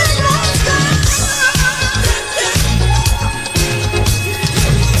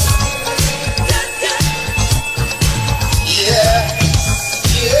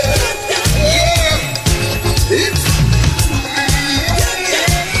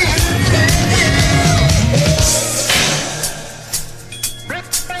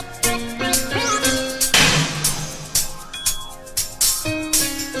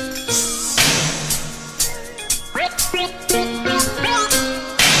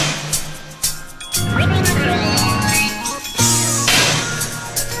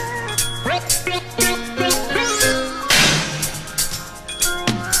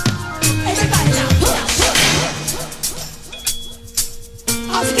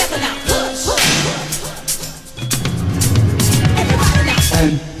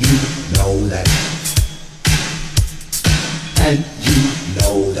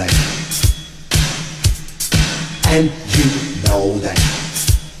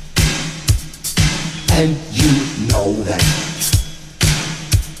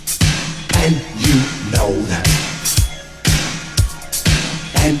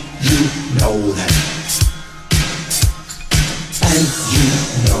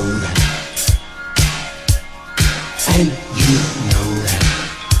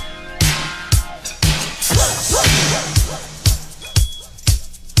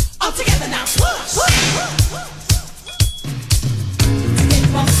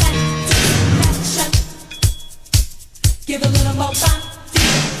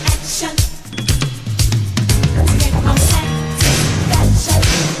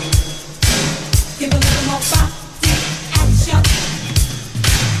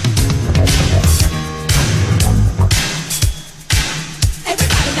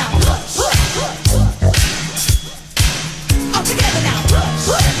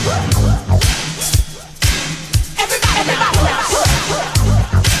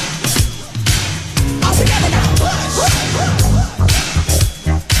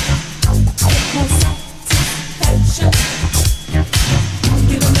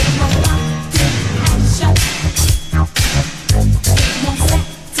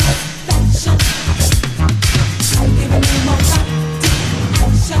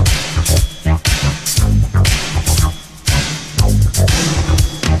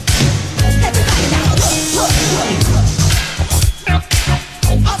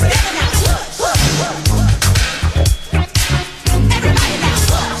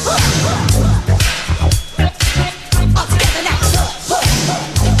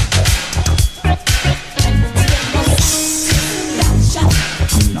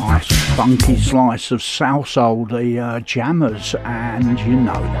 Funky slice of South Soul, the Jammers, and you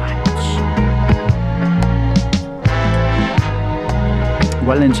know that.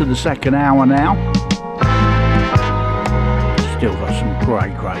 Well into the second hour now. Still got some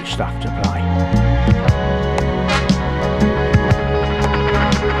great stuff to play.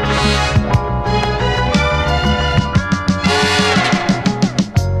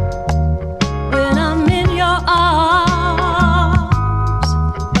 When I'm in your arms,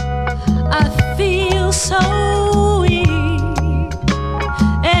 I feel so weak,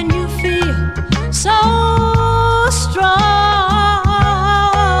 and you feel so strong,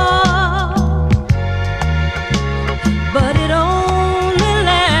 but it only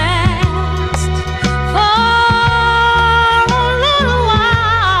lasts for a little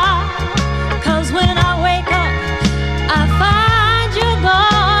while, 'cause when I wake up I find you're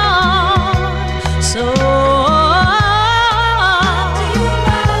gone. So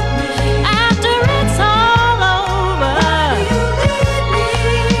after it's all over,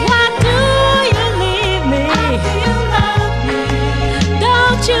 why do you leave me?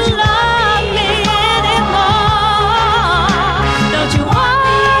 Don't you love me anymore? Don't you want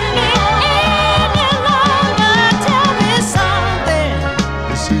me any longer? Tell me something.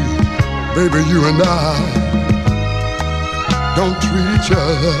 You see, baby, you and I don't treat each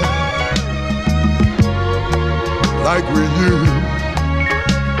other like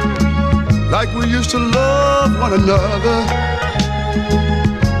we used to love one another.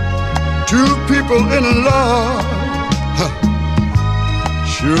 Two people in love, huh,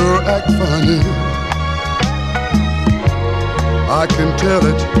 sure act funny. I can tell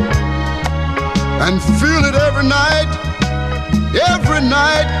it and feel it every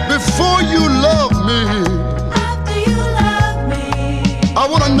night before you love me. After you love me, I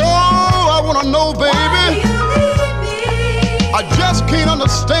wanna know, baby. I just can't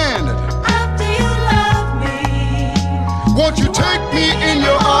understand it. after you love take me in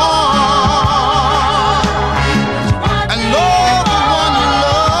your arms and love the one you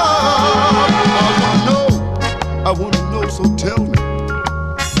love. I wanna know, so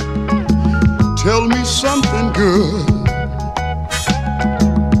tell me something good.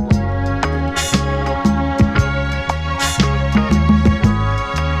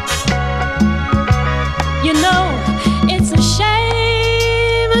 You know, it's a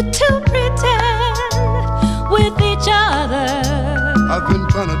shame to pretend with each other. I've been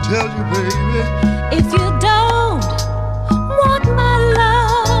trying to tell you, baby. If you don't want my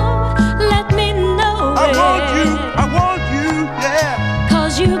love, let me know I want you, yeah.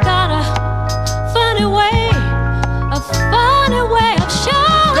 'Cause you got a funny way of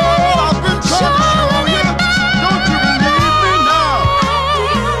showing. Girl, I've been trying to tell you. Don't you believe me now?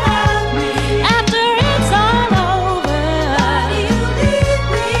 After it's all over,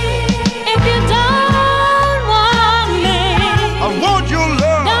 if you don't want me, I want your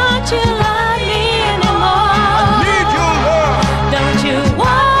love. don't you love me anymore? I need your love. Don't you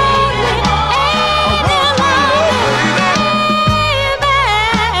want me anymore?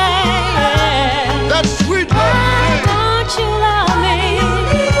 That sweet love. Don't you love me?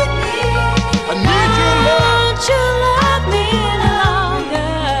 I need your love. Don't you love me any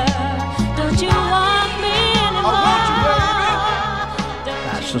longer? Don't you want me anymore?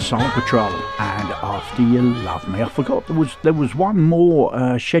 That's the Soul Patrol and After You Love Me. I forgot there was one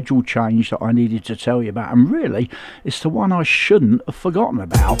more schedule change that I needed to tell you about, and really it's the one I shouldn't have forgotten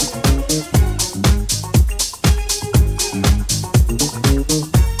about.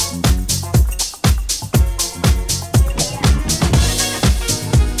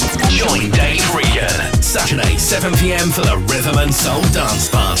 Join Dave Regan, Saturday 7 p.m. for the Rhythm and Soul Dance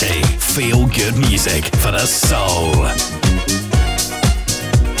Party. Feel good music for the soul.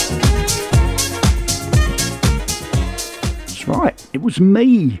 That's right, it was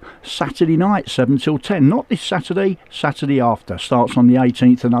me, Saturday night, 7 till 10. Not this Saturday, Saturday after. Starts on the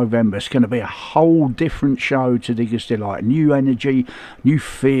 18th of November. It's going to be a whole different show to Digger's Delight. New energy, new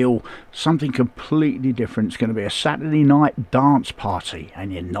feel, something completely different. It's going to be a Saturday night dance party,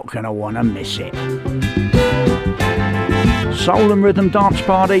 and you're not going to want to miss it. Soul and Rhythm Dance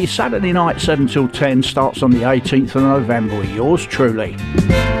Party, Saturday night, 7 till 10. Starts on the 18th of November with yours truly.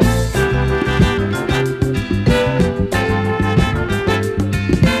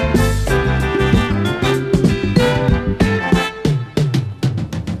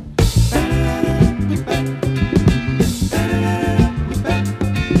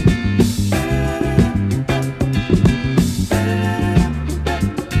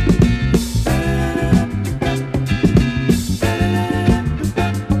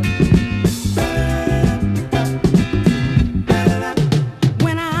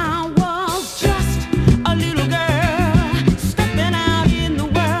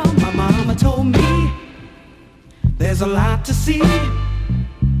 There's a lot to see.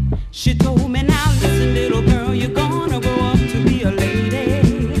 She told me, now listen, little girl, you're gonna grow up to be a lady.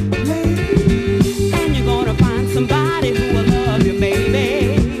 And you're gonna find somebody who will love you,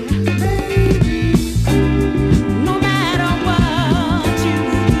 baby. No matter what you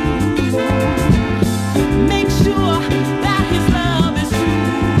do, make sure that his love is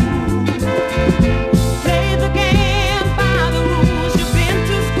true. Play the game by the rules. You've been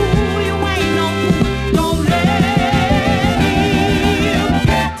to school, you ain't no fool. Don't let him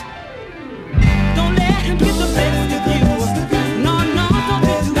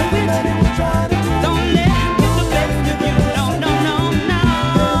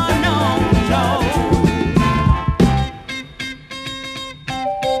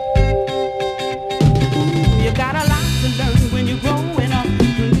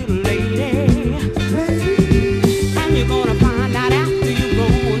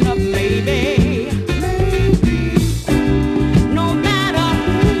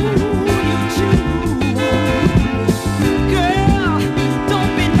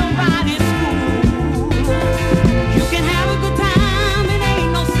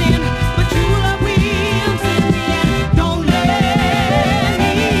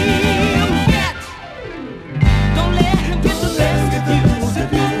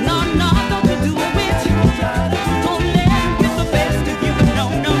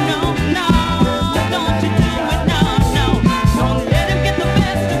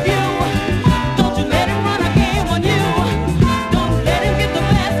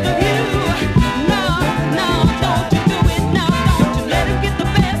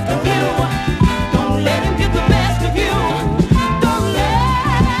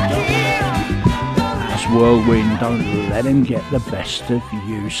whirlwind, don't let him get the best of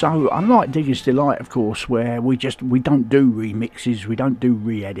you. So unlike Digger's Delight, of course, where we don't do remixes, we don't do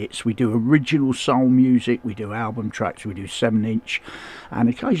re-edits, we do original soul music, we do album tracks, we do 7-inch and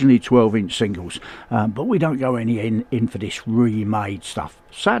occasionally 12-inch singles, but we don't go any in for this remade stuff.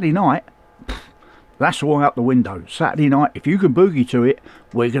 Saturday night, that's all out the window. Saturday night, if you can boogie to it,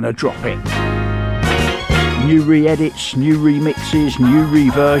 we're gonna drop it. New re-edits, new remixes, new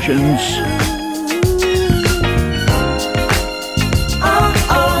reversions.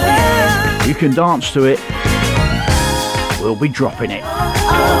 You can dance to it. We'll be dropping it.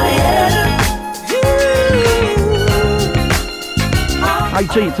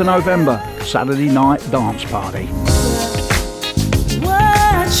 18th of November, Saturday night dance party.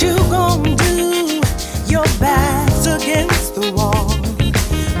 What you gonna do? Your back's against the wall.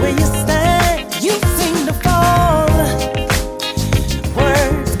 Where you stand, you seem to fall.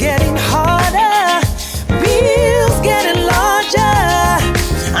 Words getting harder, bills getting larger.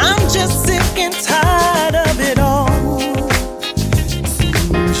 I'm just sick and tired of it all.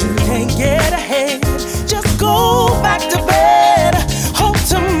 Seems you can't get ahead. Just go back to bed. Hope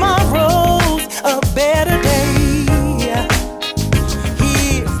tomorrow's a better day.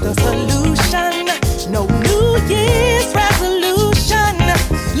 Here's the solution. No New Year's resolution.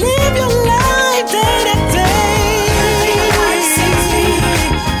 Live your life day to day.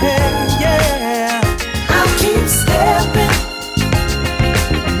 Yeah. I'll keep stepping.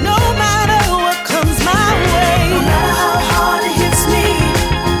 No matter what comes my way. No matter how hard it hits me.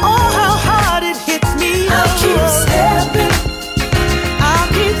 Or how hard it hits me. I'll keep stepping. I'll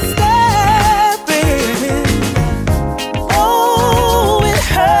keep stepping. Oh, it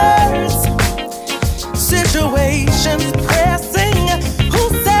hurts. Situations pressing. Who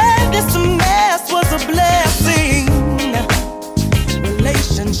said this mess was a blessing?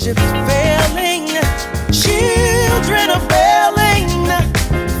 Relationships failing. Children are failing.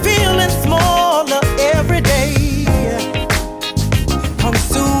 Feeling smaller every day.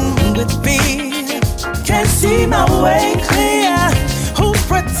 Consumed with fear. Can't see my way clear. Who's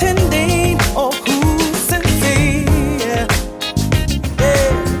pretending or who's sincere?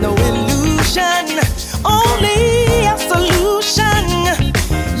 There's no illusion, only a solution.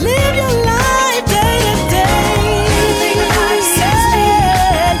 Live your life day to day.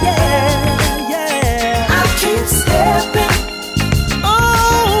 Yeah. I'll keep stepping.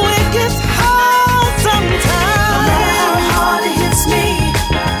 Oh, it gets hard sometimes. No matter how hard it hits me,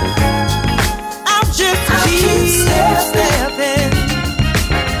 I'll just keep stepping.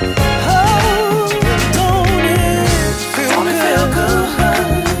 Oh, don't it feel good?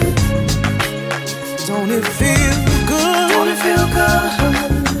 Don't it feel good? Don't it feel good?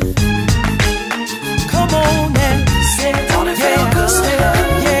 Come on and say, don't it feel good?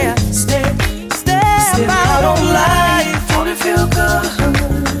 Yeah, step out on life. Don't it feel good?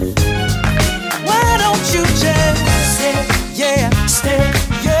 Why don't you just say, yeah, step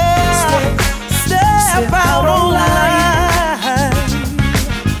out on life?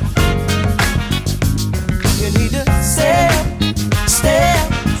 You need to step,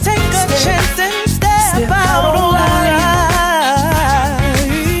 take a chance and step out on life.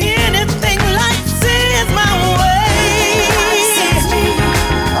 Anything life sends my way.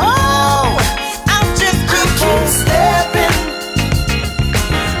 Oh, I'll just keep stepping.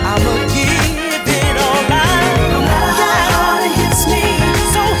 I'ma give it all out. No matter how hard it hits me.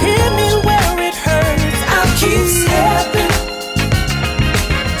 So hit me where it hurts. I'll keep stepping.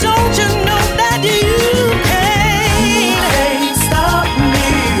 Don't you know that you can't stop me?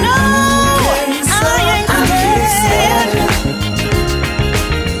 No, I ain't scared.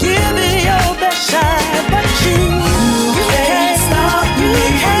 Give it your best shot, but you can't stop me.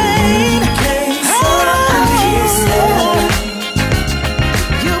 You can't stop me.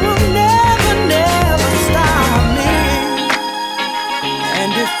 You will never stop me.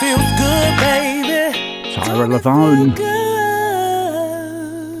 And it feels good, baby. Tyra Lavone,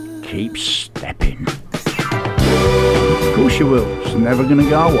 keep stepping. Of course you will. It's never gonna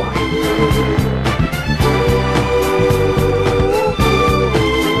go away.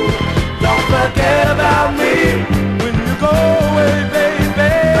 Don't forget about me when you go away,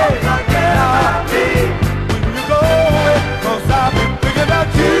 baby. Don't forget about me when you go away, 'cause I've been thinking about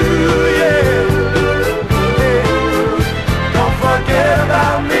you, yeah. Don't forget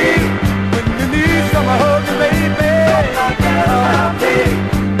about me when you need some hug, baby. Don't forget about me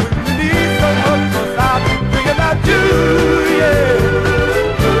when you need some hug, 'cause I've been thinking about you, yeah.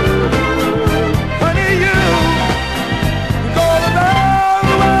 Honey, you all around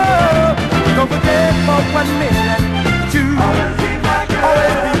the world. Don't forget for 1 minute.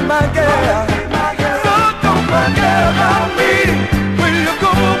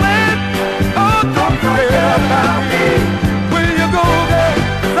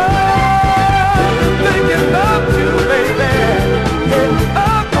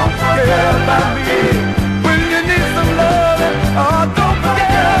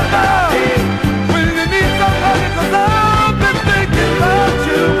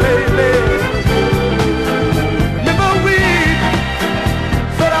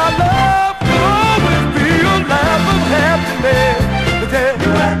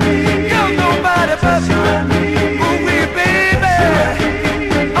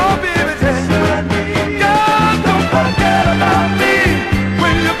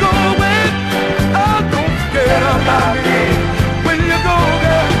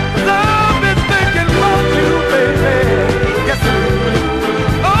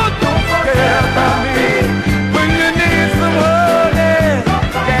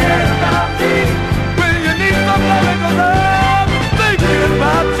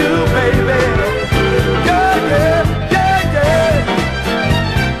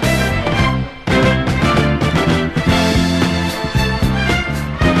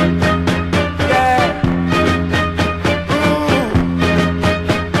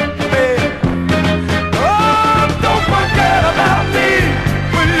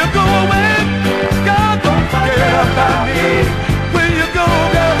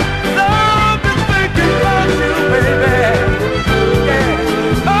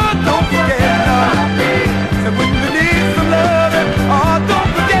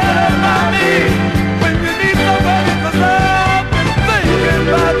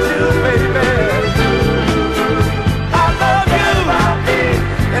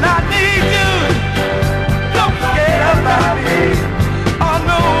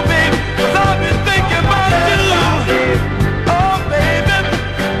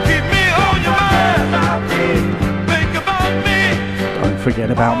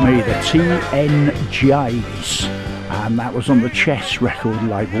 Me, the TNJs, and that was on the Chess record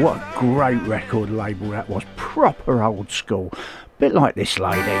label. What a great record label that was, proper old school, bit like this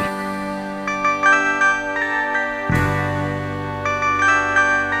lady.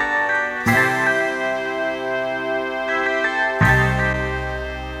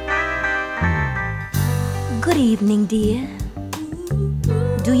 Good evening, dear.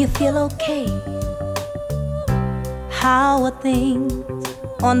 Do you feel okay? How are things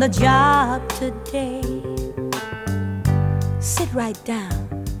on the job today? Sit right down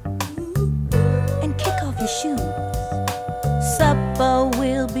and kick off your shoes. Supper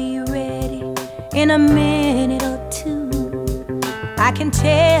will be ready in a minute or two. I can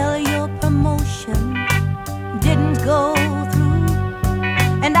tell your promotion didn't go through,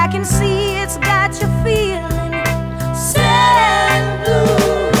 and I can see it's got you feeling sad and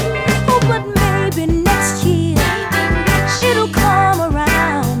blue. Oh, but maybe next year it'll come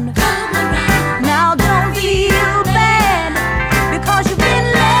around. Now don't feel bad because you've been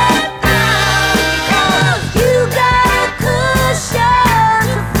let down. 'Cause you got a cushion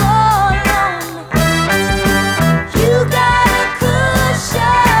to fall on. You got a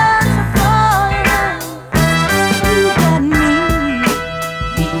cushion to fall on. You got me.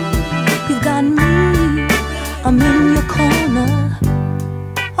 You've got me. I'm in your corner.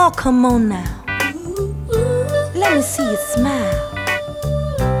 Oh, come on now. Let me see you smile.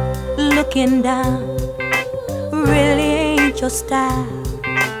 Looking down really ain't your style.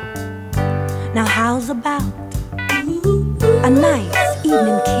 Now how's about a nice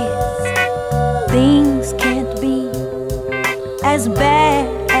evening kiss? Things can't be as bad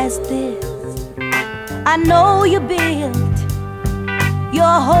as this. I know you built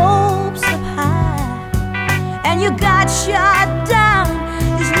your hopes up high, and you got shot down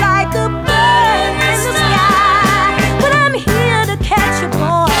just like a bird in the sky. But I'm here to catch you,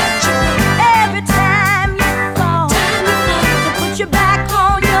 boy. Every time you fall, to put you back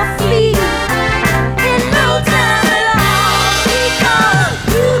on your feet in no time at all. Because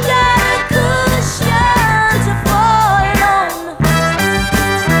you got a cushion to fall on.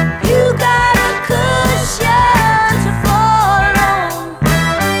 You got a cushion to fall on.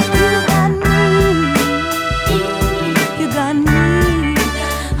 You got me. You got me.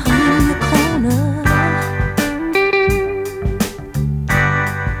 I'm in the corner.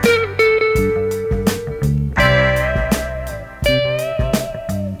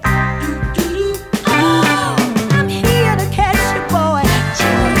 I'm here to catch you, boy.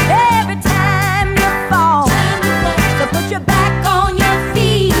 Every time you fall, to put you back on your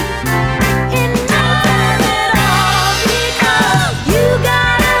feet in no time at all. Because you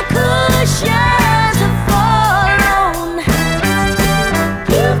got a cushion to fall on.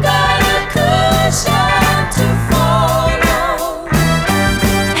 You got a cushion to fall on.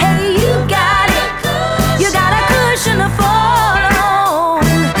 Hey, you got it. You got a cushion to fall on.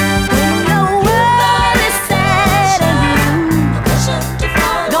 When your world is sad and blue,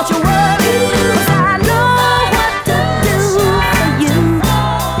 don't you worry, 'cause I know what to do for you.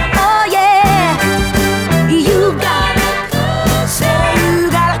 Oh yeah, you got a cushion. You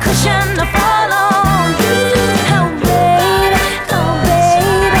got a cushion to fall on. Oh baby, oh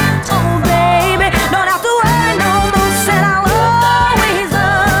baby, oh baby, don't have to worry no more. Said I'll always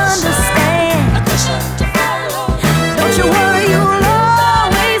understand. Don't you worry, you'll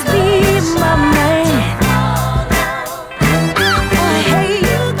always be my man. Oh hey,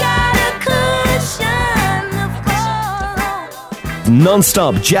 you got a cushion to fall on.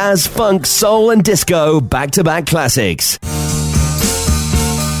 Non-stop jazz, funk, soul and disco back-to-back classics.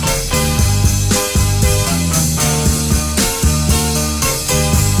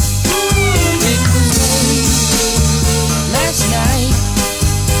 Last night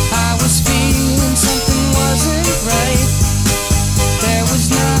I was feeling something wasn't right. There was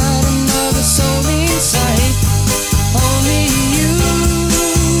not another soul in sight. Only you,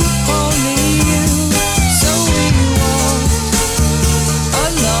 only you. So we walked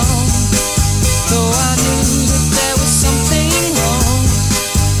along, though I knew that there was something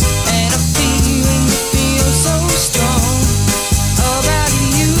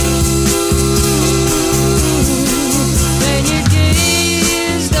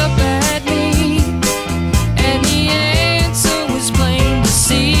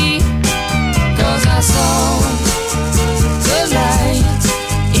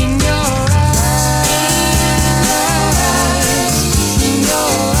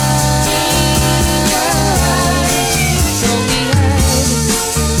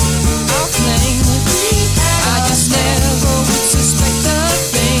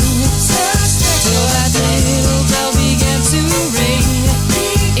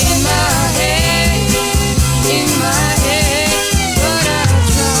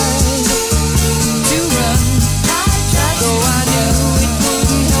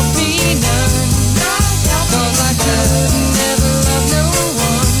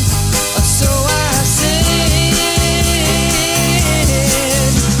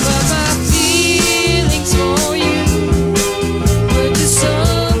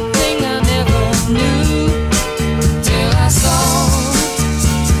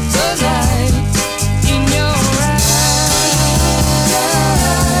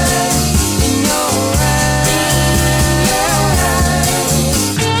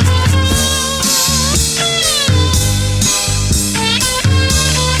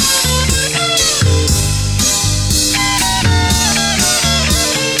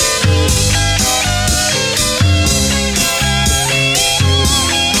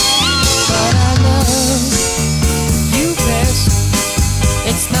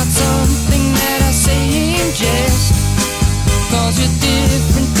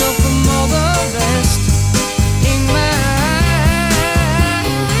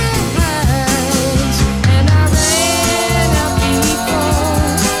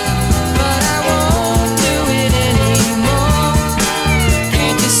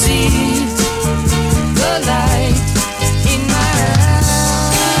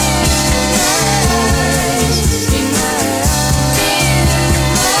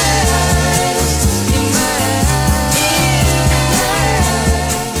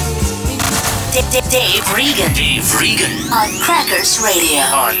Dave Regan. Dave Regan. On Crackers Radio.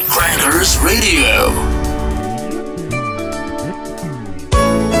 On Crackers Radio.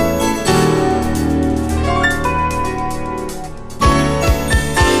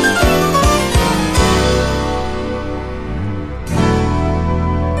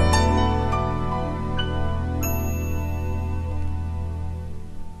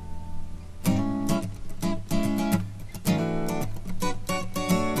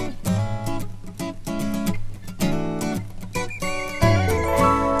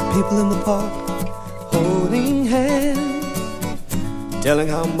 People in the park holding hands, telling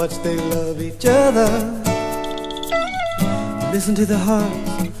how much they love each other. Listen to the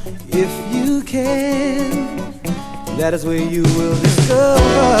hearts if you can. That is where you will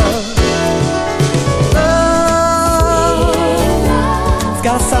discover love. It's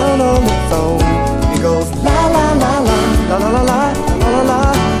got a sound on its own. It goes la la la la la la la la la la.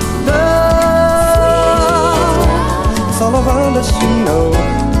 Love, it's all around us, you know.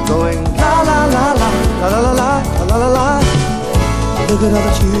 Going la la la la la la la la la la la. Look at all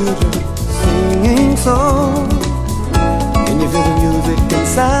the children singing songs, and you feel the music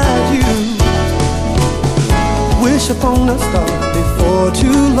inside you. Wish upon a star before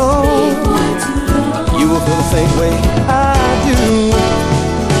too long. You will feel the same way I do.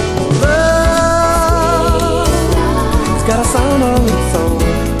 Love, it's got a sound on its own.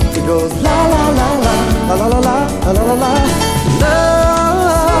 It goes la la la la la la la la la la la. Love,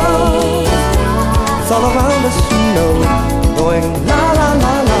 it's all around us, you know. Going la la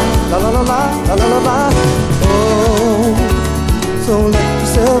la la la la la la la la la. Oh, so let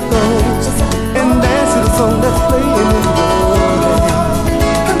yourself go and dance to the song that's playing in your head.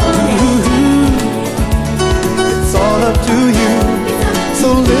 It's all up to you. So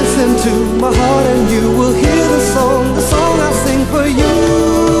listen to my heart and you will hear the song I sing for you.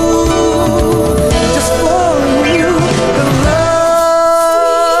 Just for you. The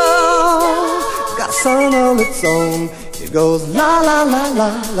love got a sound on its own. It goes la la la la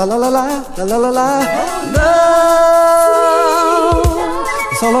la la la la la la la la. Love,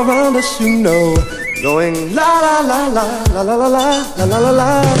 it's all around us, you know. Going la la la la la la la la la la la la.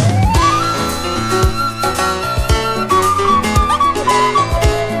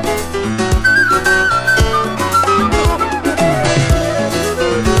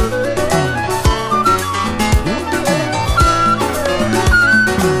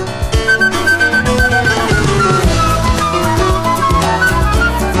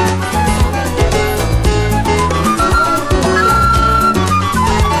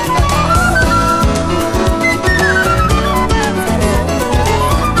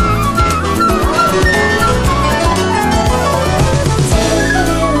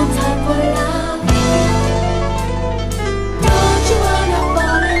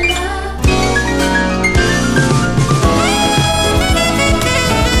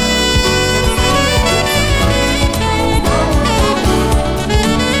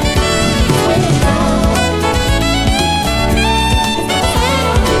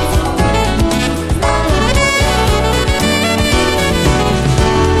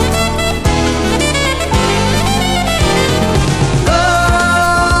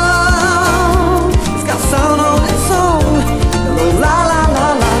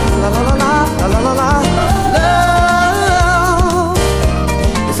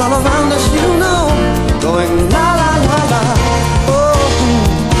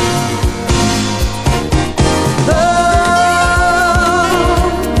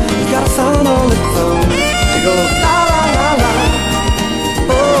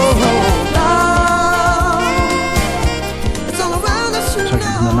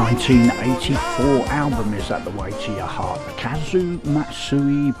 At the way to your heart, the Kazu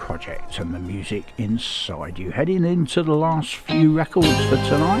Matsui project and the music inside you. Heading into the last few records for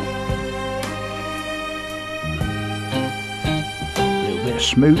tonight. A little bit of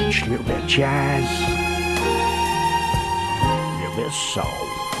smooch, a little bit of jazz, a little bit of soul,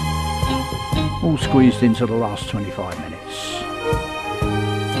 all squeezed into the last 25 minutes.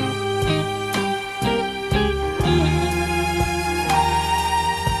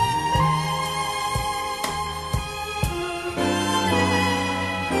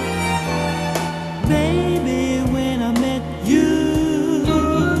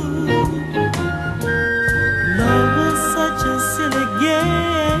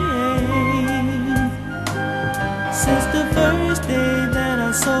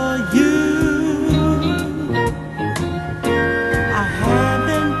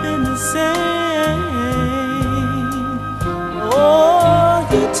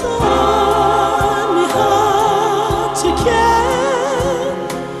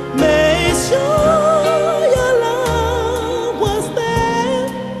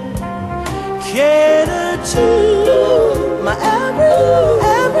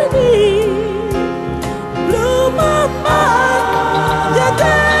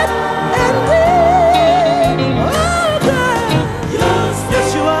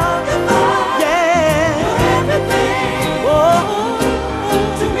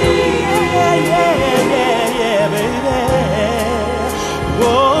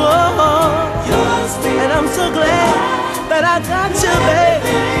 that I got you,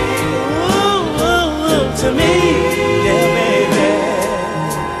 baby. Ooh, ooh, ooh, to me, yeah, baby.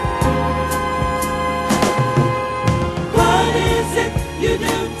 What is it you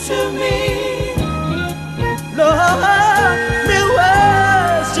do to me? Lord, mere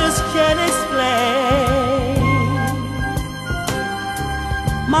words just can't explain.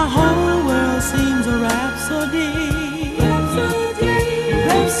 My whole world seems a rhapsody. Rhapsody.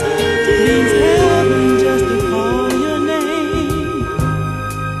 Means heaven just to call your name.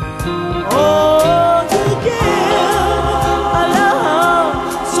 Oh, to give a love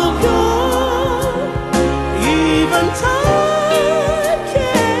so pure, even time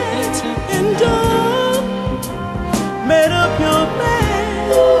can't endure. Made up your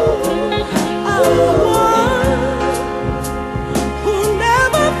man out of one who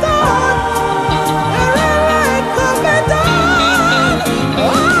never thought it could be done. Oh,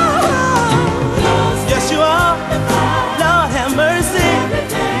 yes you are, Lord have mercy,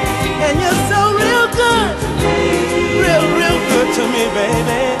 and you're so real good, real, real good to me,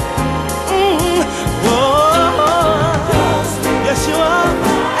 baby. Whoa, yes you are,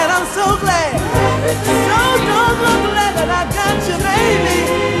 and I'm so glad, so glad that I got you, baby.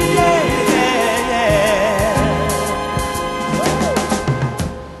 Yeah, yeah, yeah.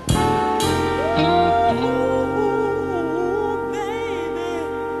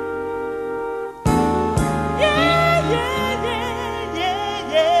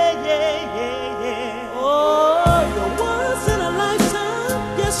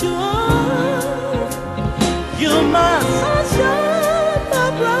 You're my sunshine, my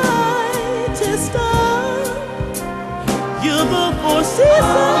brightest star. You're the four seasons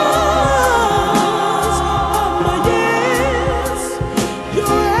of my years.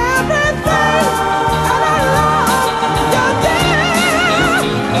 You're everything, and I love you, dear.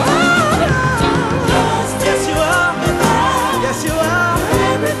 Oh, yes you are, yes you are.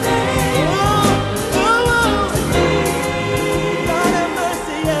 Everything. Oh, oh, oh. Lord have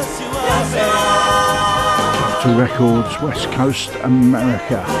mercy, yes you are. Yes, you are. To Records, West Coast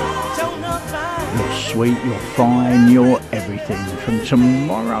America. You're sweet, you're fine, you're everything. From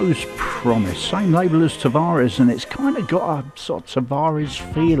Tomorrow's Promise, same label as Tavares, and it's kind of got a sort of Tavares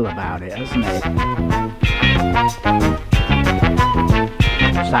feel about it, hasn't it?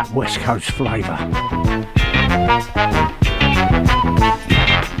 It's that West Coast flavour.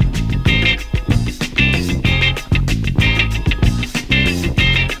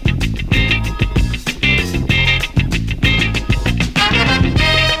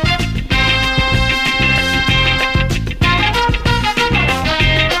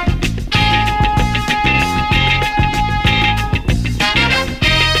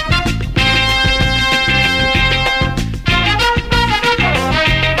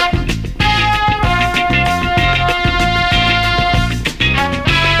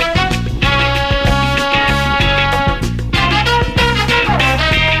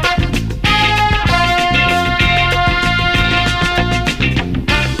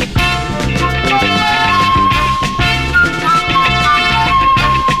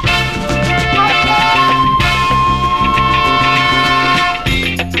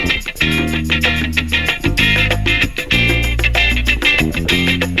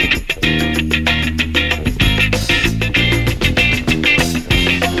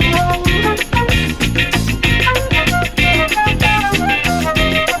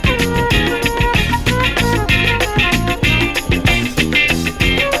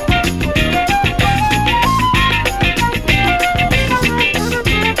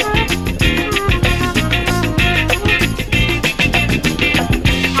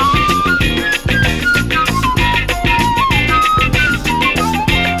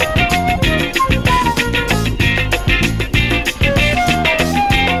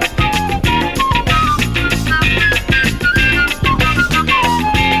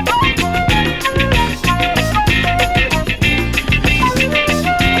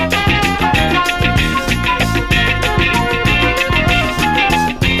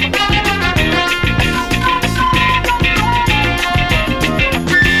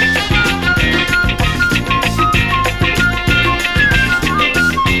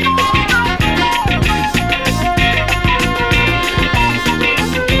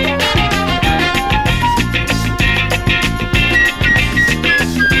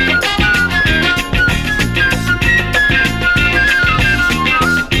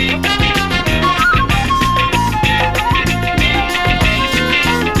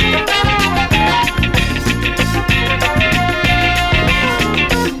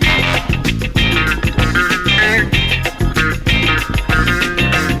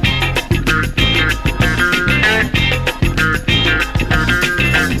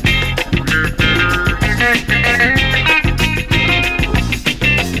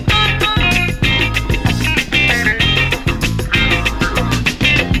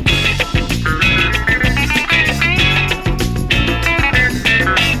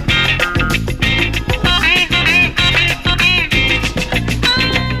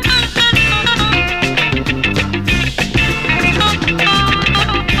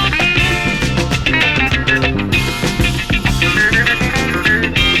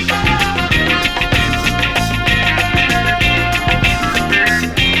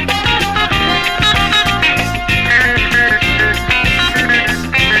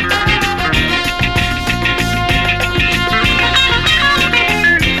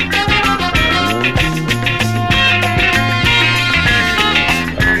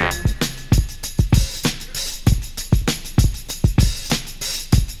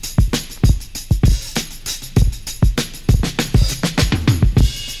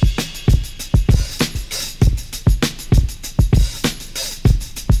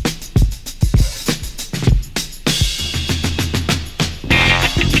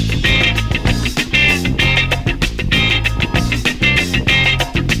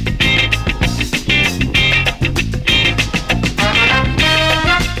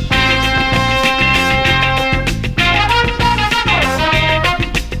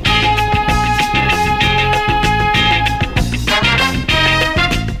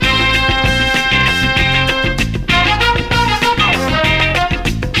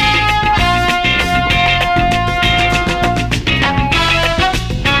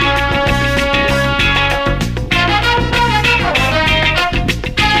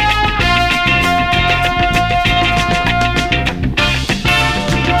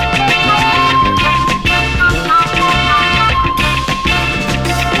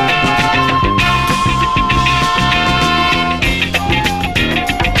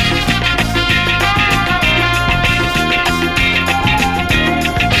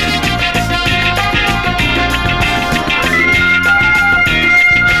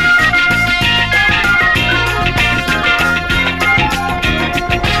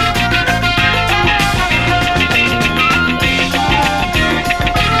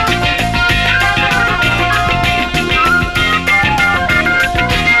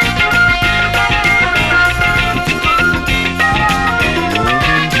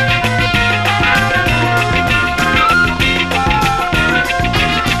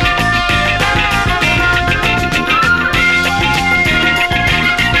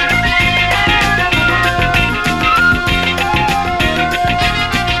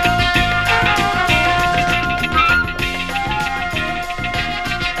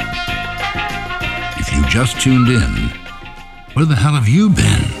 just tuned in, where the hell have you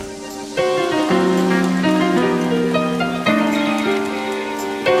been?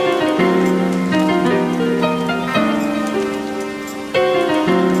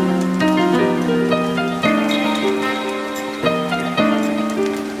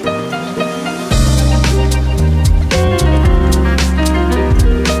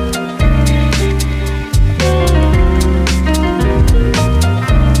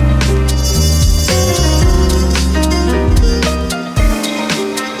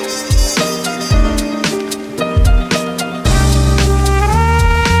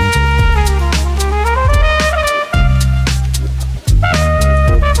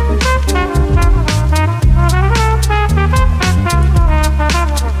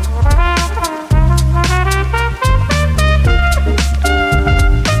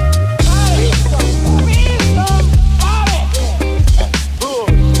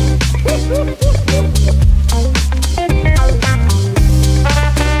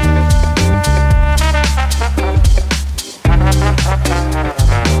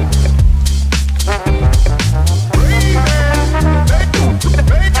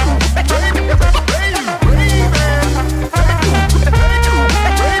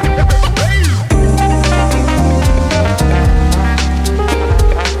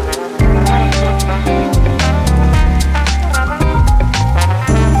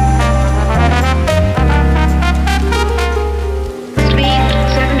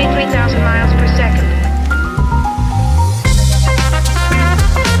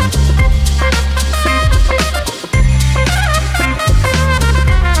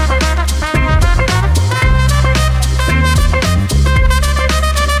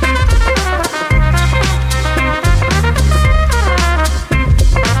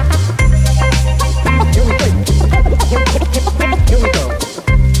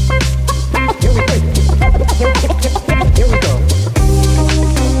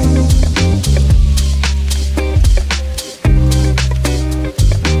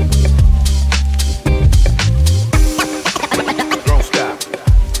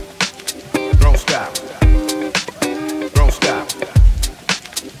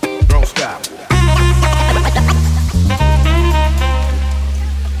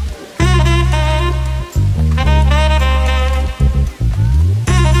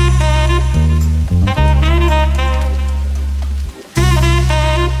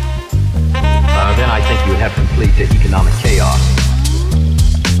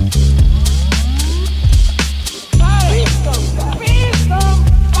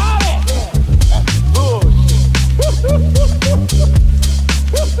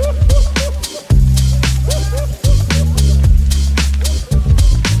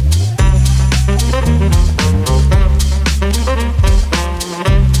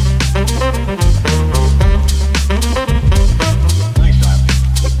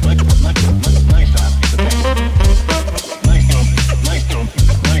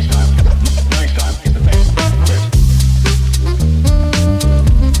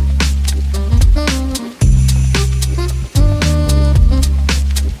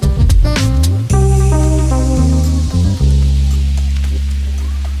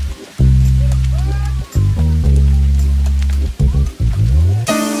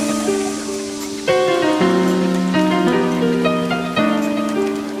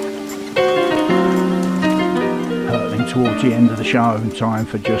 Towards the end of the show, time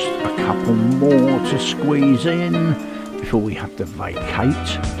for just a couple more to squeeze in before we have to vacate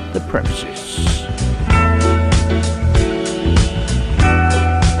the premises.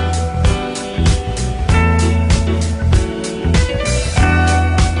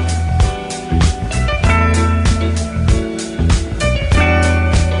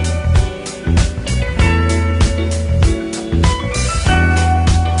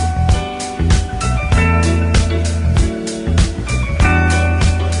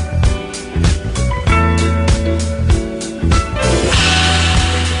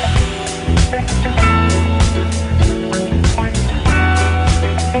 Thank you.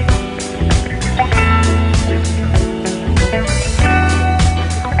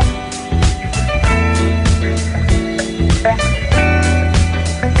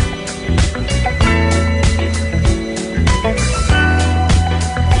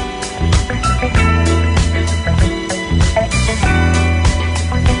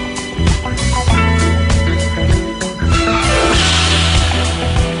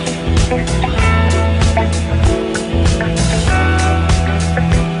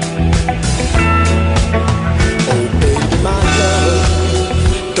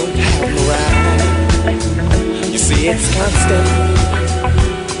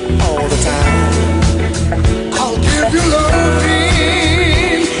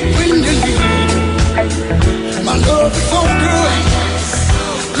 love is so good,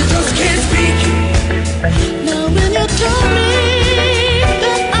 you just can't speak. Now when you tell me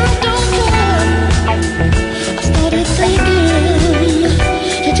that I don't care, I started thinking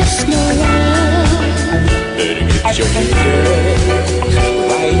you just know why. Better get your head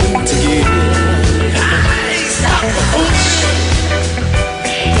right together. Stop the bullshit.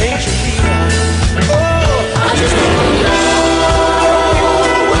 Ain't you here? Oh, I just don't know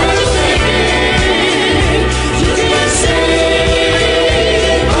what you're thinking. You can't say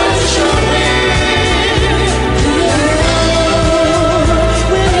what you're showing. You know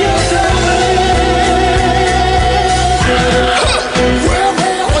where you're going. Well,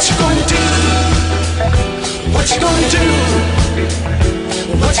 what you gonna do? What you gonna do?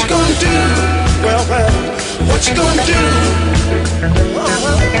 What you gonna do? Well, what you gonna do?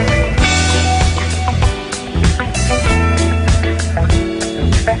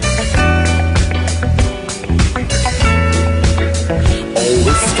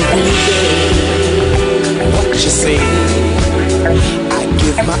 Always believe what you say. I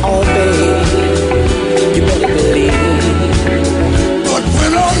give my all, babe. You better believe. But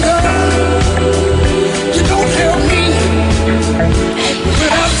when I'm gone, you don't help me.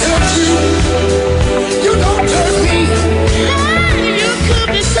 When I touch you, you don't touch me. You could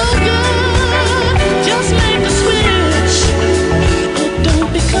be so good, just make a switch. Oh, don't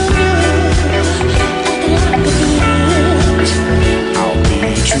become good, act like a bitch. I'll be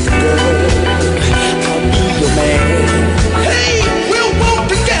true girl, I'll be your man. Hey, we'll walk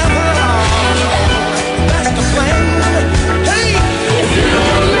together, that's the plan. Hey, if you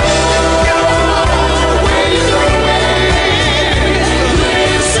don't know where you're going,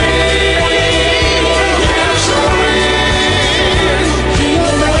 you say you're showing. You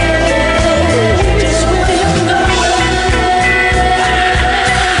know just where you're going.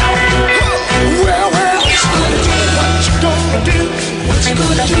 Well, what you gonna do? What you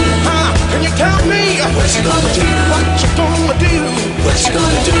gonna do? Huh? Can you tell me what you gonna do? What you gonna do? What you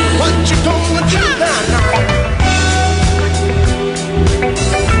gonna do? What you gonna do now?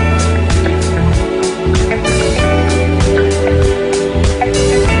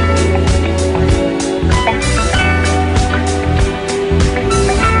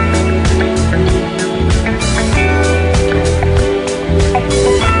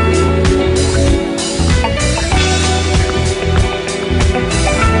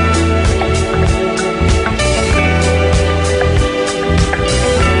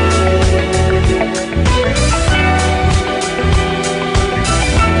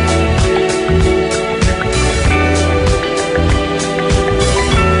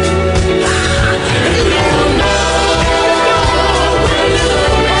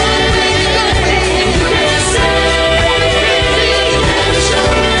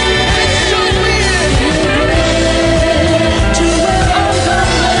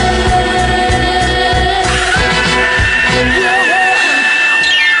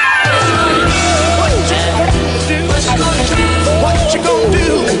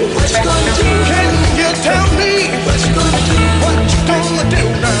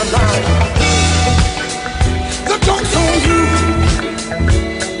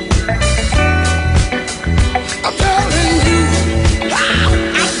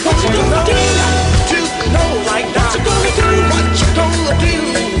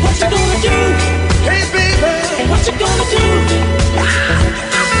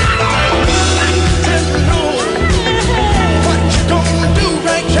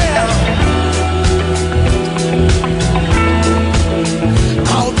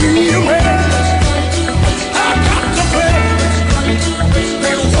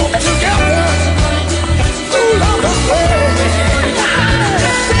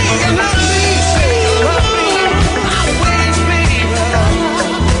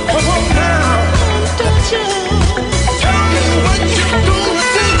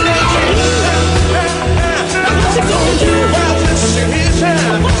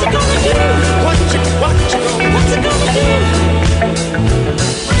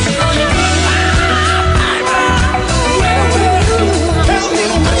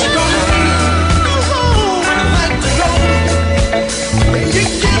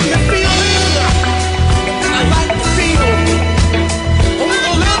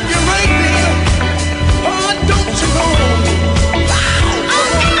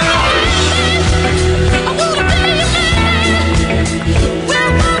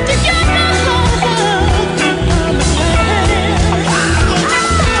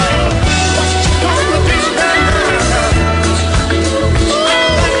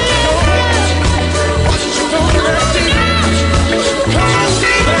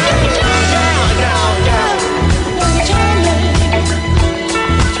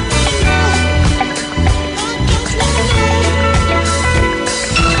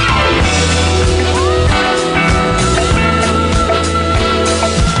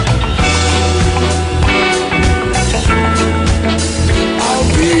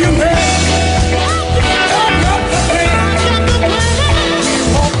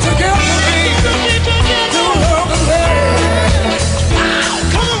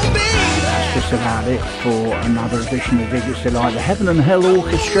 another edition of Dig It's Delight, the Heaven and Hell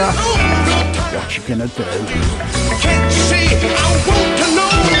Orchestra. What you gonna do?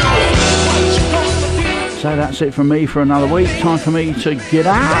 So that's it from me for another week. Time for me to get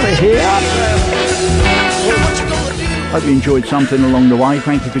out of here. Hope you enjoyed something along the way.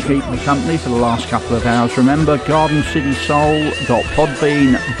 Thank you for keeping me company for the last couple of hours. Remember,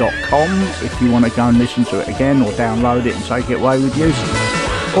 gardencitysoul.podbean.com if you want to go and listen to it again or download it and take it away with you.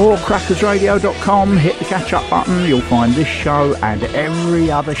 Or crackersradio.com, hit the catch up button. You'll find this show and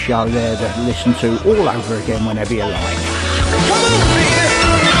every other show there to listen to all over again whenever you like.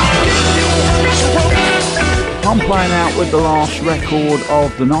 I'm playing out with the last record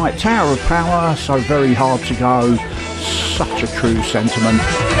of the night, Tower of Power, So Very Hard to Go. Such a true sentiment.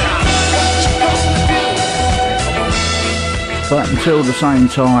 But until the same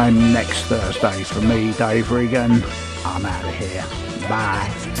time next Thursday, from me, Dave Regan, I'm out of here. Bye.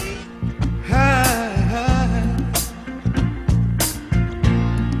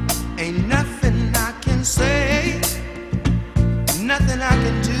 Ain't nothing I can say, nothing I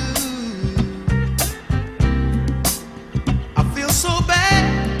can do. I feel so bad,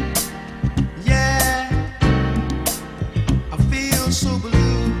 yeah. I feel so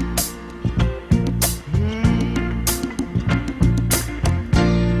blue.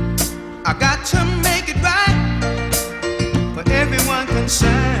 I got to make it right for everyone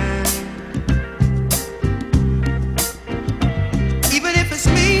concerned. Even if it's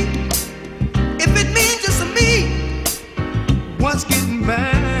me, if it means just me, what's getting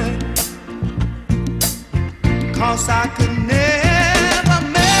burned? 'Cause I could never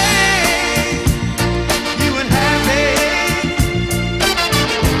make you unhappy.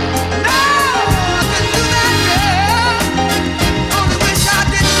 No, I couldn't do that, girl. Only wish I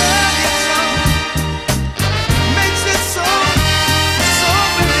did love you so. Makes it so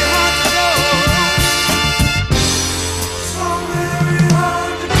very hard to go. So very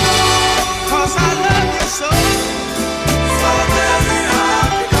hard to go. 'Cause I love you so. So very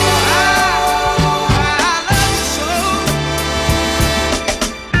hard to go. I love you so.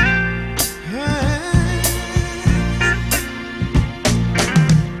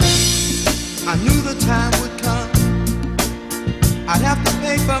 I knew the time would come. I'd have to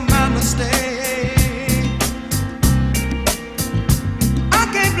pay for my mistake. I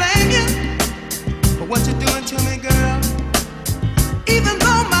can't blame you for what you're doing to me, girl. Even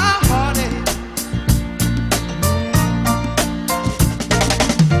though my heart aches.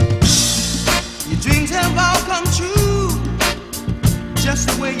 Your dreams have all come true, just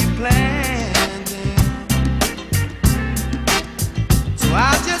the way you planned it. So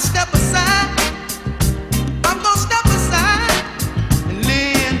I'll just step aside. I'm gonna step aside and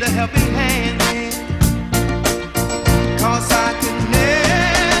lend a helping hand. 'Cause I could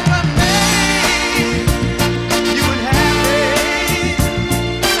never make you unhappy.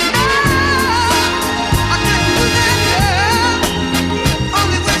 No, I couldn't do that, girl.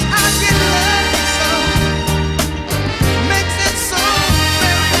 Only wish I did love you so. Makes it so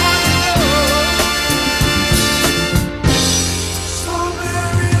very hard to go. So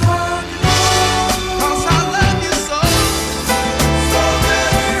very hard to go. 'Cause I love you so. So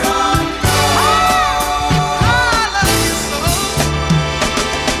very hard to go. I love you so.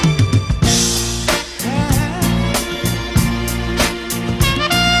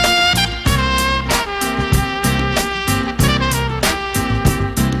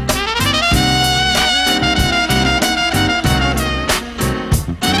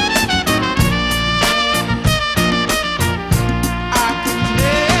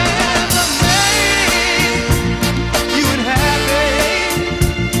 You unhappy.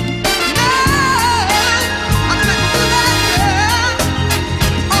 No, I couldn't do that, girl.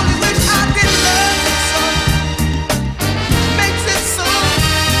 Only wish I did love you so. Makes it so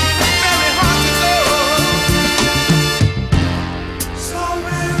very hard to go. So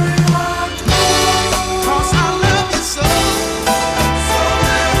very hard to go. 'Cause I love you so. So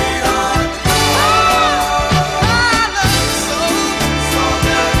very hard to go. I love you so. So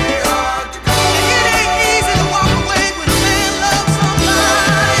very hard to go. It ain't easy to walk away when a man loves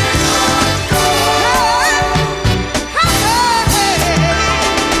somebody.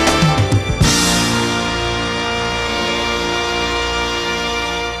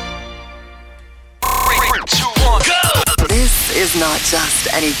 This is not just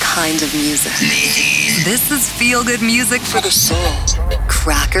any kind of music. This is feel-good music for the soul.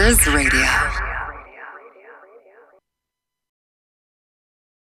 Crackers Radio.